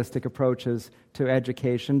idealistic approaches to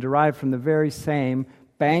education derived from the very same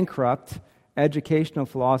bankrupt educational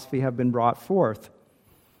philosophy have been brought forth.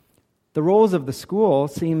 The roles of the school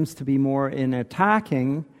seems to be more in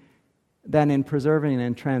attacking than in preserving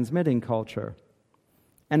and transmitting culture.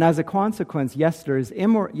 And as a consequence, yesterday's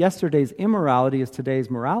immorality is today's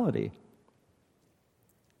morality.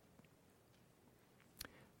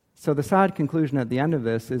 So the sad conclusion at the end of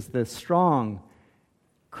this is the strong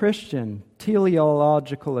Christian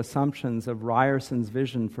teleological assumptions of Ryerson's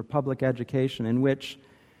vision for public education, in which,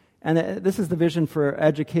 and this is the vision for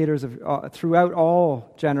educators throughout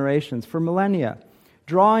all generations, for millennia,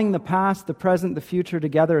 drawing the past, the present, the future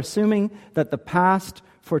together, assuming that the past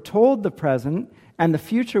foretold the present and the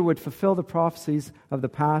future would fulfill the prophecies of the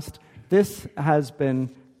past. This has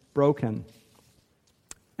been broken.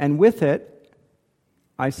 And with it,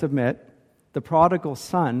 I submit, the prodigal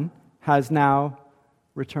son has now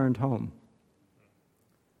returned home.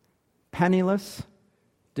 Penniless,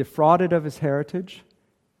 defrauded of his heritage,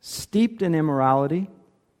 steeped in immorality,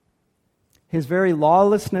 his very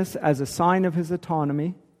lawlessness as a sign of his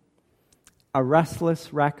autonomy, a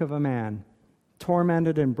restless wreck of a man,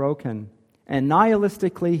 tormented and broken, and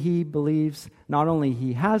nihilistically he believes not only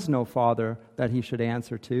he has no father that he should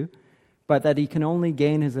answer to, but that he can only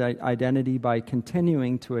gain his identity by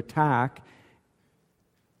continuing to attack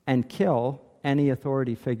and kill any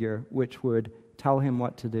authority figure which would tell him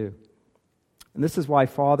what to do. And this is why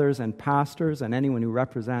fathers and pastors and anyone who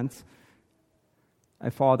represents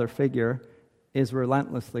a father figure is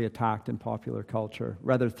relentlessly attacked in popular culture,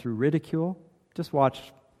 whether through ridicule. Just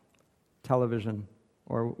watch television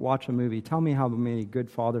or watch a movie. Tell me how many good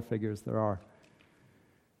father figures there are.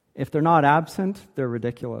 If they're not absent, they're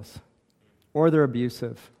ridiculous or they're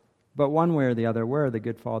abusive. But one way or the other, where are the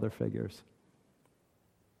good father figures?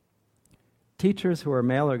 Teachers who are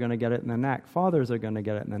male are going to get it in the neck. Fathers are going to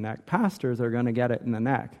get it in the neck. Pastors are going to get it in the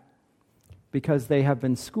neck because they have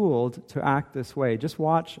been schooled to act this way. Just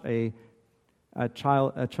watch a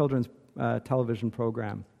children's television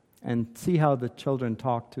program and see how the children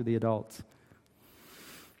talk to the adults.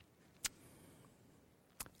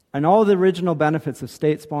 And all the original benefits of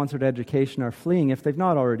state-sponsored education are fleeing, if they've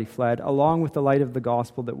not already fled, along with the light of the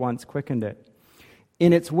gospel that once quickened it.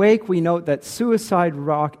 In its wake, we note that suicide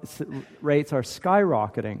rates are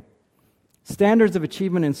skyrocketing. Standards of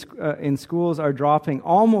achievement in schools are dropping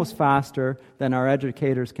almost faster than our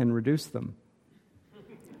educators can reduce them.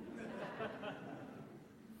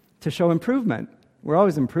 To show improvement. We're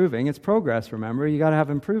always improving. It's progress, remember. You got to have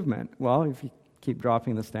improvement. Well, if you keep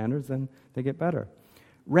dropping the standards, then they get better.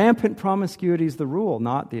 Rampant promiscuity is the rule,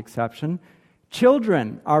 not the exception.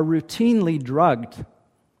 Children are routinely drugged.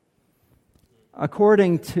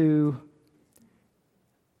 According to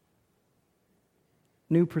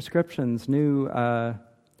new prescriptions, new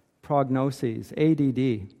prognoses,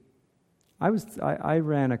 ADD. I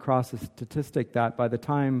ran across a statistic that by the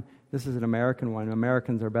time, this is an American one,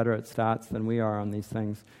 Americans are better at stats than we are on these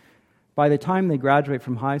things. By the time they graduate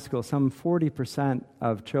from high school, some 40%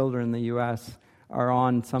 of children in the U.S. are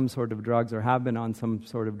on some sort of drugs or have been on some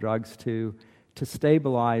sort of drugs to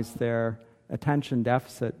stabilize their attention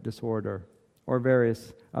deficit disorder or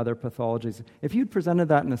various other pathologies. If you'd presented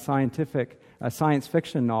that in a science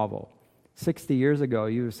fiction novel 60 years ago,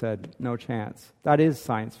 you would have said, no chance. That is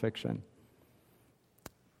science fiction.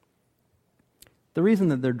 The reason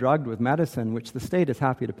that they're drugged with medicine, which the state is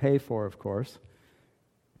happy to pay for, of course,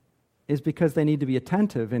 is because they need to be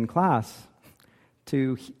attentive in class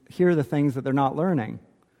to hear the things that they're not learning.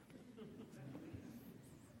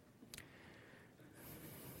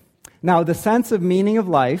 Now, the sense of meaning of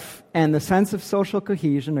life and the sense of social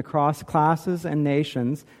cohesion across classes and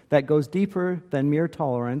nations that goes deeper than mere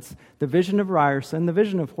tolerance, the vision of Ryerson, the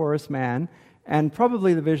vision of Horace Mann, and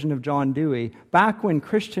probably the vision of John Dewey, back when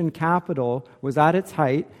Christian capital was at its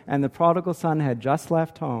height and the prodigal son had just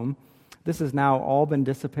left home, this has now all been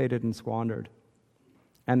dissipated and squandered.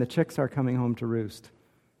 And the chicks are coming home to roost.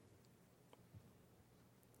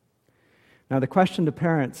 Now, the question to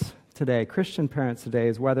parents today, Christian parents today,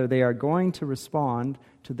 is whether they are going to respond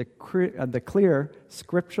to the clear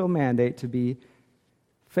scriptural mandate to be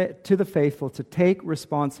to the faithful to take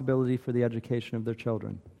responsibility for the education of their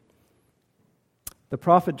children. The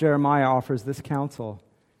prophet Jeremiah offers this counsel: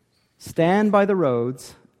 stand by the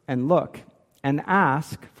roads and look and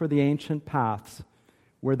ask for the ancient paths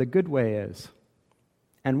where the good way is,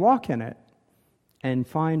 and walk in it and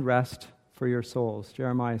find rest for your souls.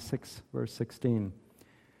 Jeremiah 6, verse 16.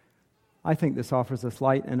 I think this offers us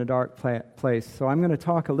light in a dark place. So I'm going to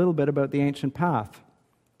talk a little bit about the ancient path,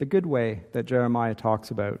 the good way that Jeremiah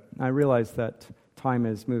talks about. I realize that time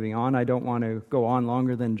is moving on. I don't want to go on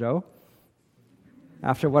longer than Joe.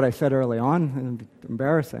 After what I said early on,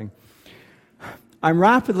 embarrassing. I'm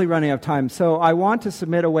rapidly running out of time, so I want to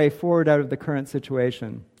submit a way forward out of the current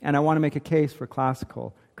situation, and I want to make a case for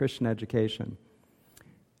classical Christian education.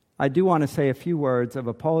 I do want to say a few words of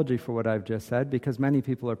apology for what I've just said, because many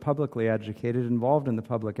people are publicly educated, involved in the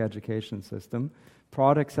public education system,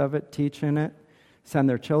 products of it, teach in it, send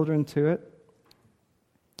their children to it.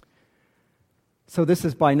 So this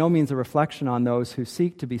is by no means a reflection on those who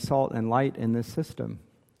seek to be salt and light in this system.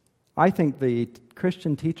 I think the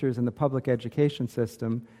Christian teachers in the public education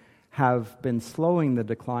system have been slowing the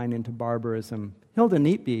decline into barbarism. Hilda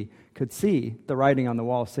Neatby could see the writing on the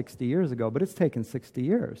wall 60 years ago, but it's taken 60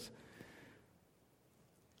 years.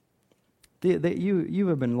 You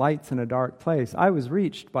have been lights in a dark place. I was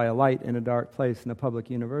reached by a light in a dark place in a public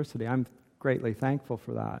university. I'm greatly thankful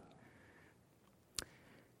for that.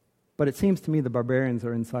 But it seems to me the barbarians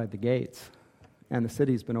are inside the gates, and the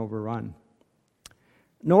city's been overrun.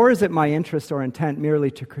 Nor is it my interest or intent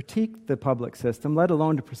merely to critique the public system, let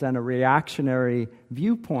alone to present a reactionary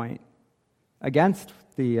viewpoint against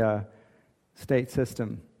the state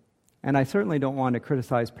system. And I certainly don't want to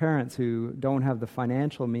criticize parents who don't have the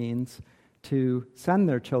financial means to send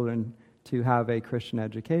their children to have a Christian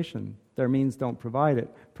education. Their means don't provide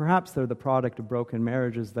it. Perhaps they're the product of broken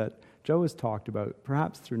marriages that Joe has talked about,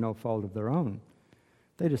 perhaps through no fault of their own.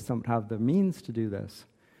 They just don't have the means to do this.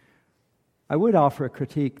 I would offer a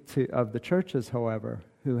critique of the churches, however,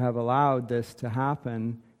 who have allowed this to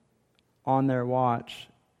happen on their watch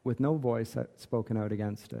with no voice spoken out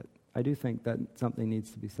against it. I do think that something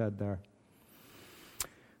needs to be said there.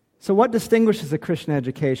 So what distinguishes a Christian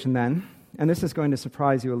education then, and this is going to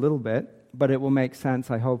surprise you a little bit, but it will make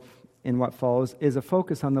sense, I hope, in what follows, is a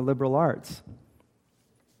focus on the liberal arts.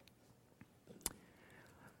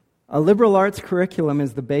 A liberal arts curriculum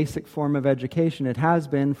is the basic form of education. It has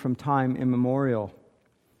been from time immemorial.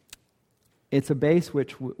 It's a base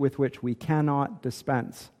with which we cannot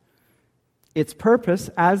dispense. Its purpose,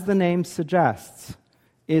 as the name suggests,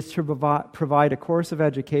 is to provide a course of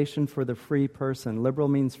education for the free person. Liberal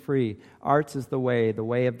means free. Arts is the way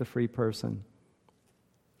of the free person.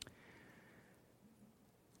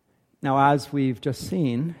 Now, as we've just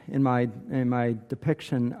seen in my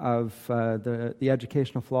depiction of the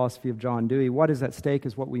educational philosophy of John Dewey, what is at stake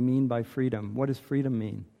is what we mean by freedom. What does freedom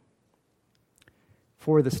mean?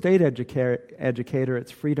 For the state educator,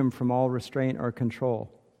 it's freedom from all restraint or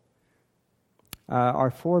control. Our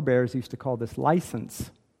forebears used to call this license,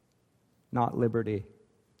 not liberty.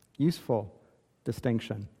 Useful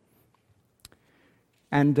distinction.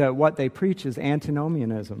 And what they preach is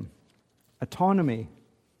antinomianism, autonomy,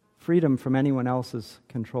 freedom from anyone else's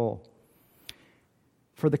control.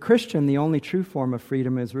 For the Christian, the only true form of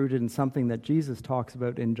freedom is rooted in something that Jesus talks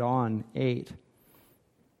about in John 8.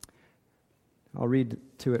 I'll read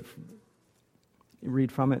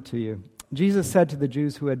from it to you. Jesus said to the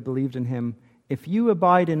Jews who had believed in him, "If you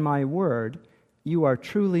abide in my word, you are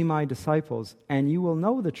truly my disciples, and you will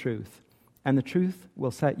know the truth, and the truth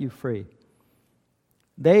will set you free."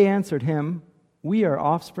 They answered him, "We are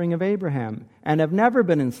offspring of Abraham, and have never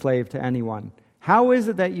been enslaved to anyone. How is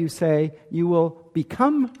it that you say you will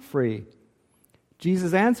become free?"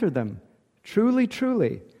 Jesus answered them, "Truly,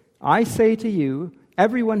 truly, I say to you,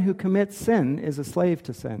 everyone who commits sin is a slave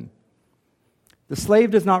to sin. The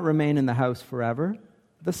slave does not remain in the house forever.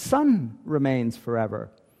 The Son remains forever.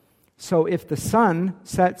 So if the Son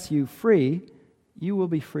sets you free, you will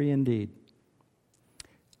be free indeed."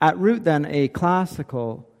 At root, then, a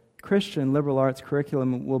classical Christian liberal arts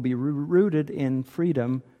curriculum will be rooted in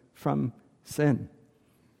freedom from sin,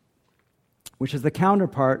 which is the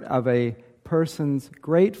counterpart of a person's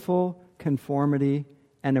grateful conformity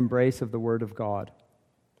and embrace of the Word of God.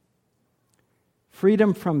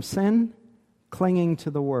 Freedom from sin, clinging to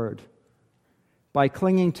the Word. By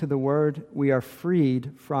clinging to the Word, we are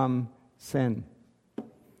freed from sin.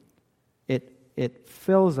 It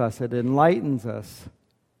fills us, it enlightens us.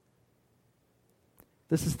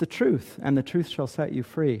 This is the truth, and the truth shall set you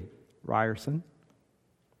free. Ryerson.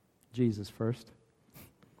 Jesus first.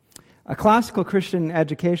 A classical Christian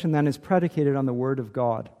education, then, is predicated on the Word of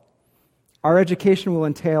God. Our education will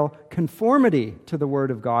entail conformity to the Word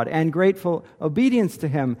of God and grateful obedience to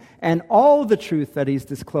Him and all the truth that He's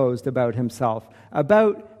disclosed about Himself,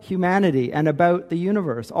 about humanity, and about the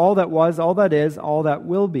universe, all that was, all that is, all that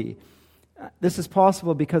will be. This is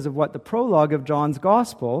possible because of what the prologue of John's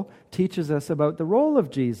Gospel teaches us about the role of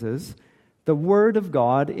Jesus, the Word of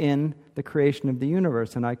God, in the creation of the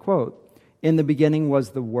universe. And I quote, "In the beginning was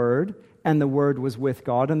the Word, and the Word was with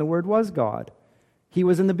God, and the Word was God. He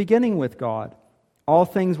was in the beginning with God. All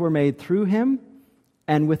things were made through Him,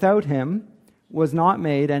 and without Him was not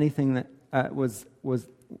made anything that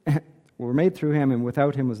were made through Him, and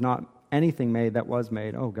without Him was not anything made that was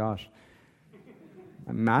made." Oh gosh,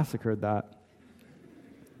 I massacred that.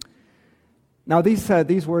 Now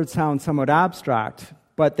these words sound somewhat abstract,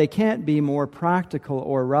 but they can't be more practical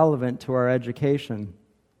or relevant to our education.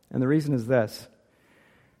 And the reason is this.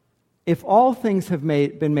 If all things have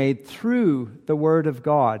been made through the Word of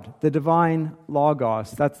God, the divine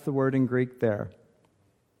Logos, that's the word in Greek there,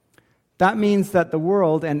 that means that the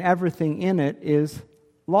world and everything in it is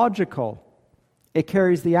logical. It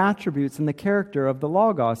carries the attributes and the character of the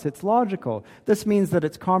Logos. It's logical. This means that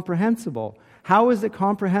it's comprehensible. How is it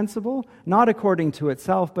comprehensible? Not according to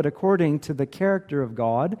itself, but according to the character of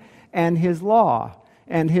God and His law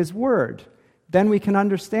and His Word. Then we can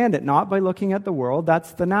understand it, not by looking at the world.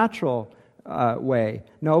 That's the natural way.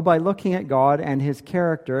 No, by looking at God and His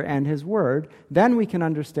character and His Word, then we can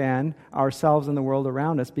understand ourselves and the world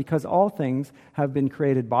around us, because all things have been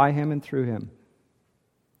created by Him and through Him.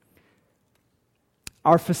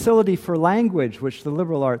 Our facility for language, which the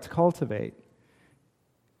liberal arts cultivate,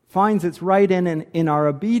 finds its right in our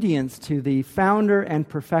obedience to the founder and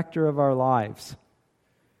perfecter of our lives,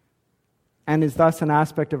 and is thus an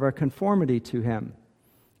aspect of our conformity to Him.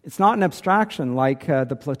 It's not an abstraction like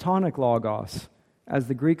the Platonic Logos, as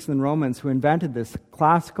the Greeks and Romans who invented this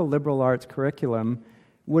classical liberal arts curriculum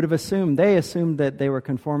would have assumed. They assumed that they were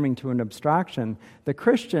conforming to an abstraction. The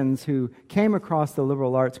Christians who came across the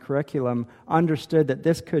liberal arts curriculum understood that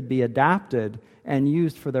this could be adapted and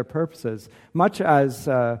used for their purposes, much as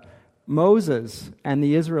Moses and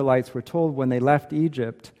the Israelites were told when they left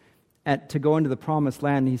Egypt to go into the promised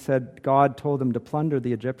land. He said God told them to plunder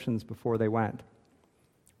the Egyptians before they went.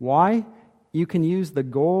 Why? You can use the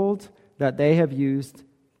gold that they have used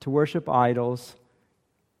to worship idols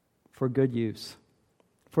for good use,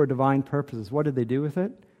 for divine purposes. What did they do with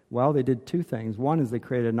it? Well, they did two things. One is they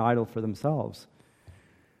created an idol for themselves.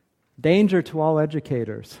 Danger to all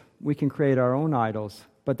educators. We can create our own idols,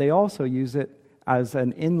 but they also use it as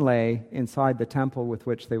an inlay inside the temple in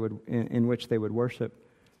which they would worship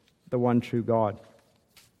the one true God.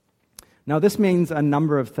 Now, this means a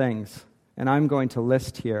number of things, and I'm going to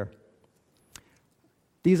list here.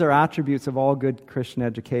 These are attributes of all good Christian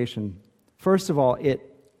education. First of all, it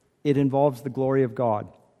involves the glory of God.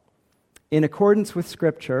 In accordance with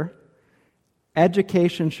Scripture,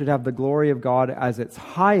 education should have the glory of God as its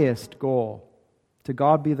highest goal. To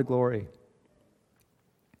God be the glory.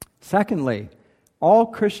 Secondly, all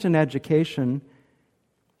Christian education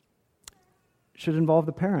should involve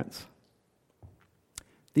the parents.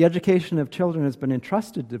 The education of children has been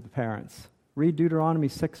entrusted to the parents. Read Deuteronomy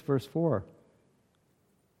 6, verse 4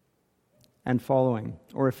 and following,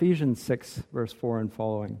 or Ephesians 6, verse 4 and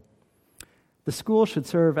following. The school should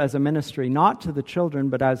serve as a ministry not to the children,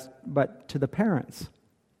 but to the parents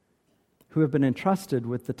who have been entrusted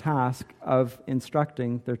with the task of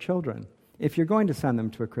instructing their children. If you're going to send them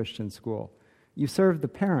to a Christian school, you serve the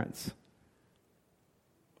parents.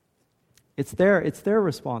 It's their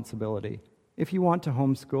responsibility. If you want to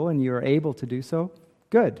homeschool and you are able to do so,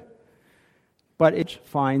 good. But it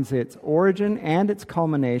finds its origin and its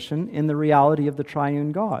culmination in the reality of the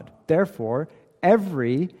triune God. Therefore,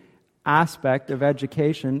 every aspect of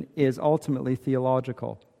education is ultimately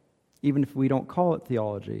theological, even if we don't call it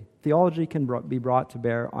theology. Theology can be brought to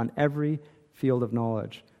bear on every field of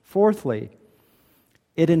knowledge. Fourthly,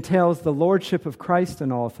 it entails the lordship of Christ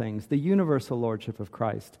in all things, the universal lordship of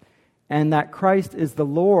Christ, and that Christ is the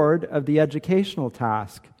Lord of the educational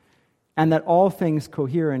task, and that all things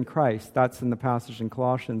cohere in Christ. That's in the passage in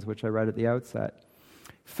Colossians, which I read at the outset.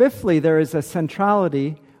 Fifthly, there is a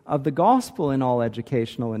centrality of the gospel in all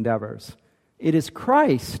educational endeavors. It is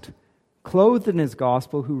Christ, clothed in his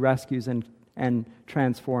gospel, who rescues and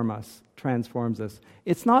transforms us.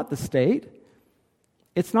 It's not the state.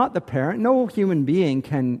 It's not the parent. No human being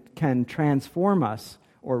can transform us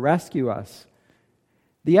or rescue us.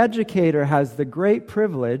 The educator has the great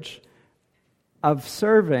privilege of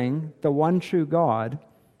serving the one true God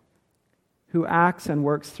who acts and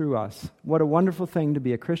works through us. What a wonderful thing to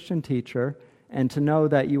be a Christian teacher and to know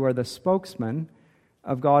that you are the spokesman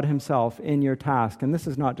of God himself in your task. And this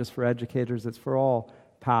is not just for educators, it's for all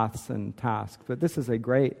paths and tasks. But this is a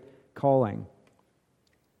great calling.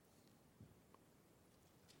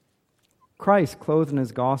 Christ, clothed in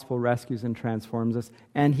his gospel, rescues and transforms us,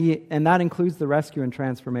 and that includes the rescue and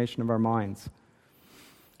transformation of our minds.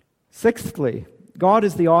 Sixthly, God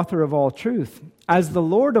is the author of all truth. As the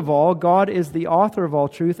Lord of all, God is the author of all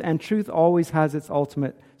truth, and truth always has its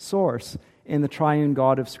ultimate source in the triune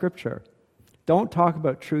God of Scripture. Don't talk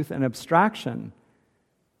about truth and abstraction.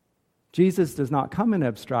 Jesus does not come in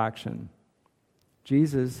abstraction.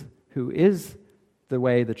 Jesus, who is the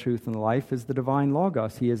way, the truth, and the life, is the divine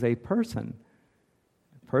Logos. He is a person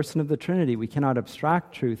of the Trinity. We cannot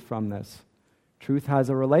abstract truth from this. Truth has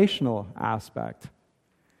a relational aspect,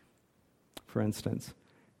 for instance.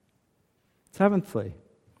 Seventhly,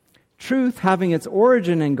 truth, having its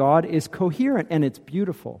origin in God, is coherent and it's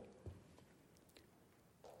beautiful.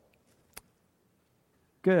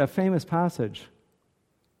 Good, a famous passage.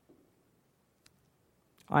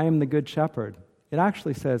 I am the good shepherd. It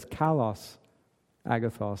actually says kalos,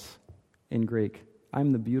 agathos in Greek.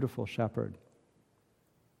 I'm the beautiful shepherd.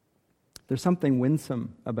 There's something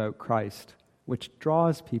winsome about Christ which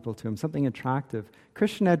draws people to him, something attractive.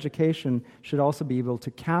 Christian education should also be able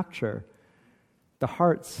to capture the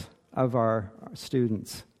hearts of our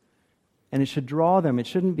students. And it should draw them. It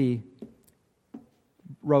shouldn't be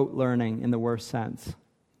rote learning in the worst sense.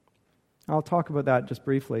 I'll talk about that just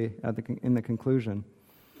briefly in the conclusion.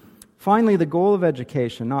 Finally, the goal of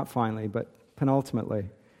education, not finally, but penultimately,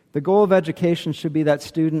 the goal of education should be that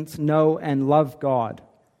students know and love God,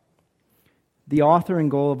 the author and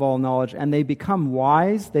goal of all knowledge, and they become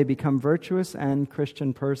wise, they become virtuous and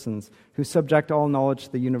Christian persons who subject all knowledge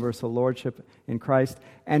to the universal lordship in Christ.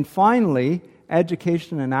 And finally,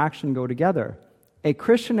 education and action go together. A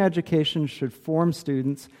Christian education should form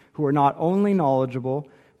students who are not only knowledgeable,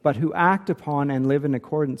 but who act upon and live in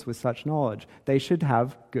accordance with such knowledge. They should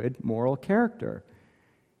have good moral character.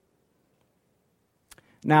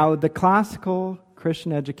 Now, the classical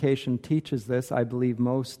Christian education teaches this, I believe,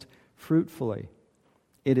 most fruitfully.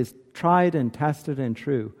 It is tried and tested and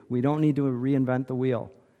true. We don't need to reinvent the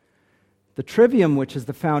wheel. The Trivium, which is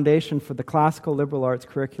the foundation for the classical liberal arts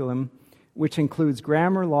curriculum, which includes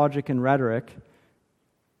grammar, logic, and rhetoric,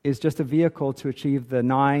 is just a vehicle to achieve the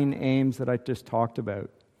 9 aims that I just talked about.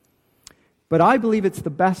 But I believe it's the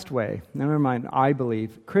best way. Never mind, I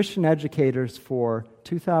believe. Christian educators for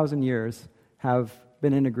 2,000 years have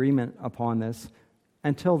been in agreement upon this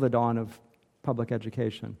until the dawn of public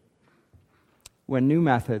education, when new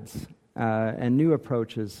methods and new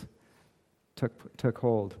approaches took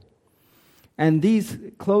hold. And these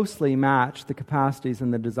closely match the capacities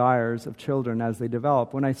and the desires of children as they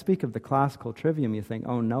develop. When I speak of the classical trivium, you think,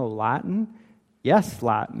 oh no, Latin? Yes,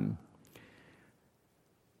 Latin.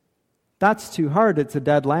 That's too hard, it's a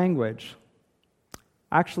dead language.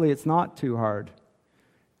 Actually, it's not too hard.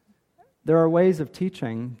 There are ways of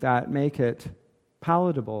teaching that make it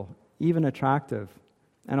palatable, even attractive.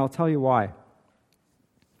 And I'll tell you why.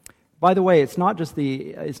 By the way, it's not just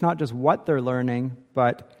what they're learning,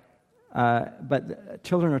 but but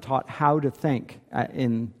children are taught how to think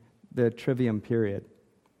in the trivium period.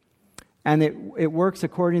 And it works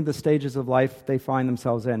according to the stages of life they find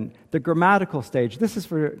themselves in. The grammatical stage, this is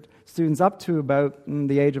for students up to about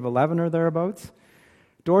the age of 11 or thereabouts.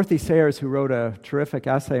 Dorothy Sayers, who wrote a terrific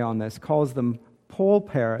essay on this, calls them poll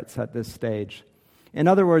parrots at this stage. In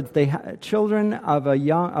other words, children of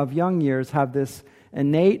young years have this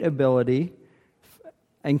innate ability,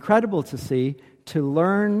 incredible to see, to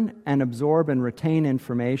learn and absorb and retain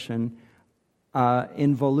information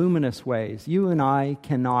in voluminous ways. You and I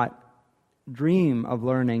cannot dream of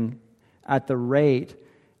learning at the rate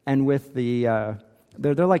and with the...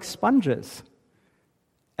 they're like sponges.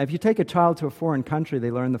 If you take a child to a foreign country, they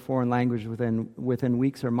learn the foreign language within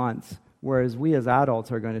weeks or months, whereas we as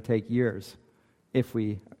adults are going to take years if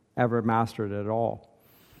we ever master it at all.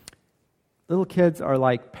 Little kids are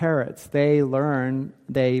like parrots. They learn,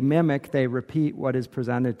 they mimic, they repeat what is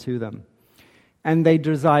presented to them. And they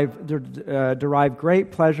derive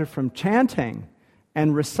great pleasure from chanting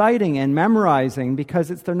and reciting and memorizing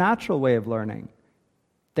because it's their natural way of learning.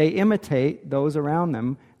 They imitate those around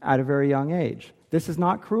them at a very young age. This is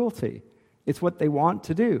not cruelty. It's what they want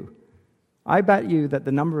to do. I bet you that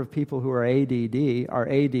the number of people who are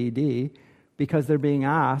ADD because they're being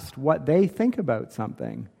asked what they think about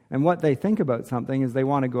something. And what they think about something is they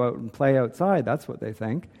want to go out and play outside. That's what they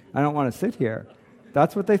think. I don't want to sit here.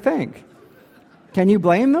 That's what they think. Can you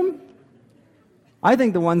blame them? I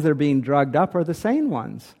think the ones that are being drugged up are the sane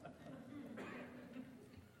ones.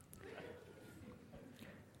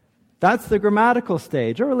 That's the grammatical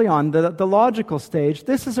stage. Early on, the logical stage,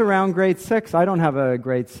 this is around grade 6. I don't have a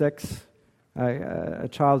grade 6, a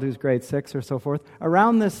child who's grade 6 or so forth.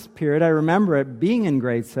 Around this period, I remember it being in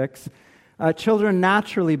grade 6, children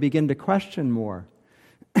naturally begin to question more.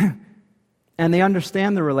 And they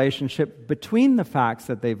understand the relationship between the facts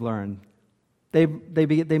that they've learned. They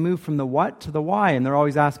move from the what to the why, and they're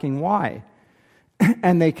always asking why.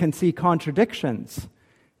 And they can see contradictions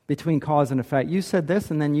between cause and effect. You said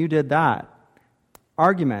this, and then you did that.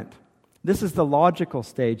 Argument. This is the logical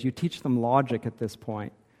stage. You teach them logic at this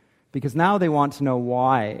point. Because now they want to know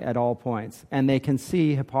why at all points. And they can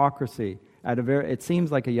see hypocrisy at it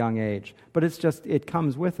seems like a young age. But it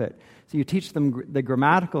comes with it. So you teach them the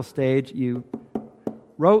grammatical stage. You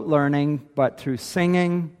rote learning, but through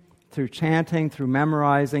singing, through chanting, through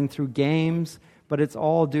memorizing, through games, but it's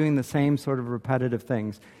all doing the same sort of repetitive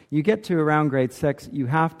things. You get to around grade 6, you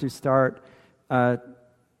have to start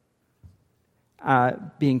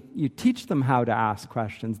you teach them how to ask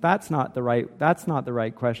questions. That's not the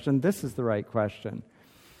right question. This is the right question.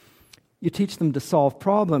 You teach them to solve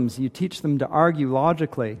problems. You teach them to argue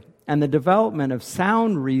logically. And the development of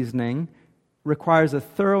sound reasoning requires a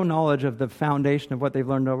thorough knowledge of the foundation of what they've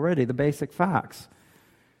learned already, the basic facts.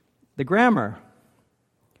 The grammar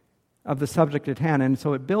of the subject at hand, and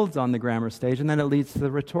so it builds on the grammar stage, and then it leads to the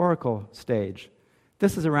rhetorical stage.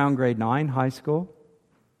 This is around grade 9, high school.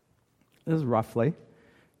 This is roughly.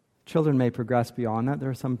 Children may progress beyond that. There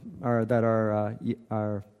are some that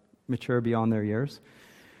are mature beyond their years.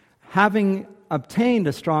 Having obtained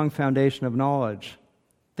a strong foundation of knowledge,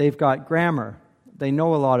 they've got grammar. They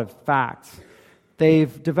know a lot of facts.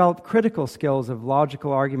 They've developed critical skills of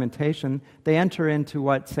logical argumentation. They enter into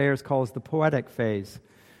what Sayers calls the poetic phase.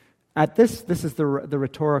 At this is the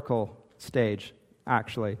rhetorical stage,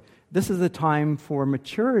 actually. This is the time for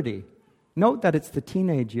maturity. Note that it's the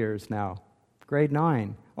teenage years now, grade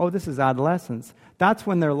 9. Oh, this is adolescence. That's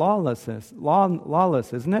when they're lawless,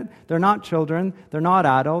 isn't it? They're not children. They're not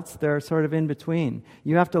adults. They're sort of in between.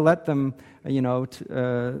 You have to let them,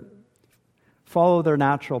 follow their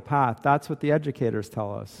natural path. That's what the educators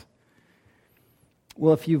tell us.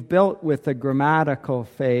 Well, if you've built with a grammatical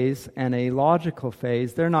phase and a logical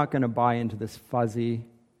phase, they're not going to buy into this fuzzy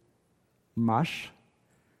mush.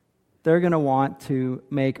 They're going to want to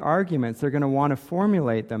make arguments. They're going to want to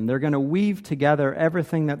formulate them. They're going to weave together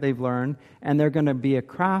everything that they've learned, and they're going to be a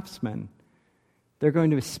craftsman. They're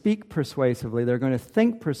going to speak persuasively. They're going to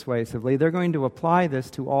think persuasively. They're going to apply this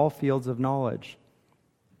to all fields of knowledge.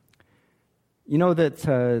 You know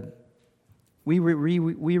that we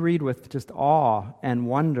read with just awe and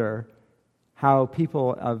wonder how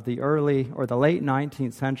people of the early or the late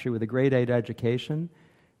 19th century with a grade 8 education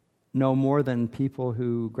know more than people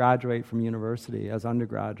who graduate from university as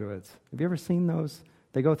undergraduates. Have you ever seen those?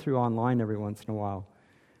 They go through online every once in a while.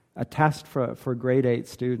 A test for grade 8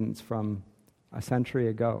 students from a century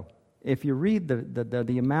ago. If you read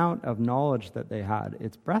the amount of knowledge that they had,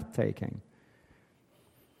 it's breathtaking.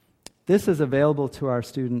 This is available to our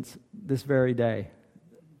students this very day.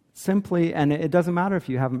 Simply, and it doesn't matter if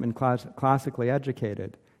you haven't been classically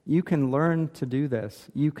educated. You can learn to do this.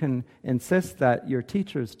 You can insist that your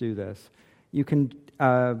teachers do this. You can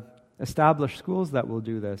establish schools that will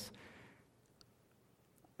do this.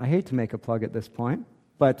 I hate to make a plug at this point,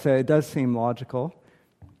 but it does seem logical.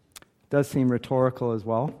 It does seem rhetorical as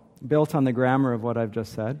well, built on the grammar of what I've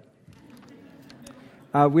just said.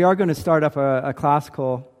 We are going to start up a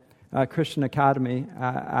classical Christian academy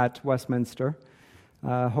at Westminster,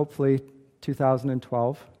 hopefully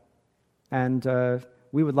 2012. And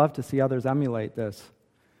we would love to see others emulate this.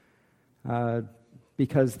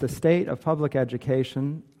 Because the state of public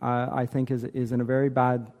education, I think, is in a very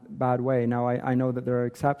bad way. Now, I know that there are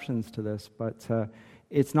exceptions to this, but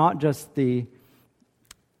it's not just the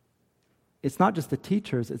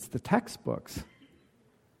teachers; it's the textbooks.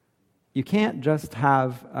 You can't just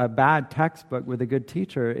have a bad textbook with a good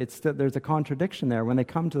teacher. There's a contradiction there. When they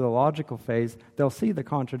come to the logical phase, they'll see the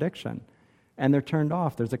contradiction, and they're turned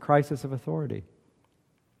off. There's a crisis of authority.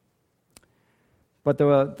 But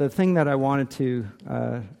the thing that I wanted to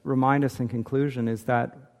remind us in conclusion is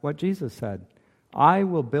that what Jesus said, I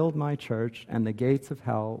will build my church and the gates of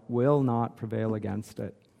hell will not prevail against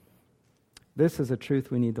it. This is a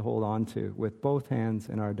truth we need to hold on to with both hands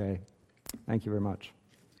in our day. Thank you very much.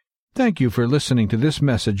 Thank you for listening to this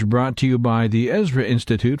message brought to you by the Ezra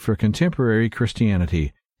Institute for Contemporary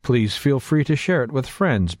Christianity. Please feel free to share it with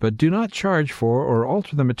friends, but do not charge for or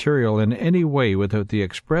alter the material in any way without the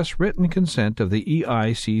express written consent of the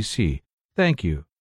EICC. Thank you.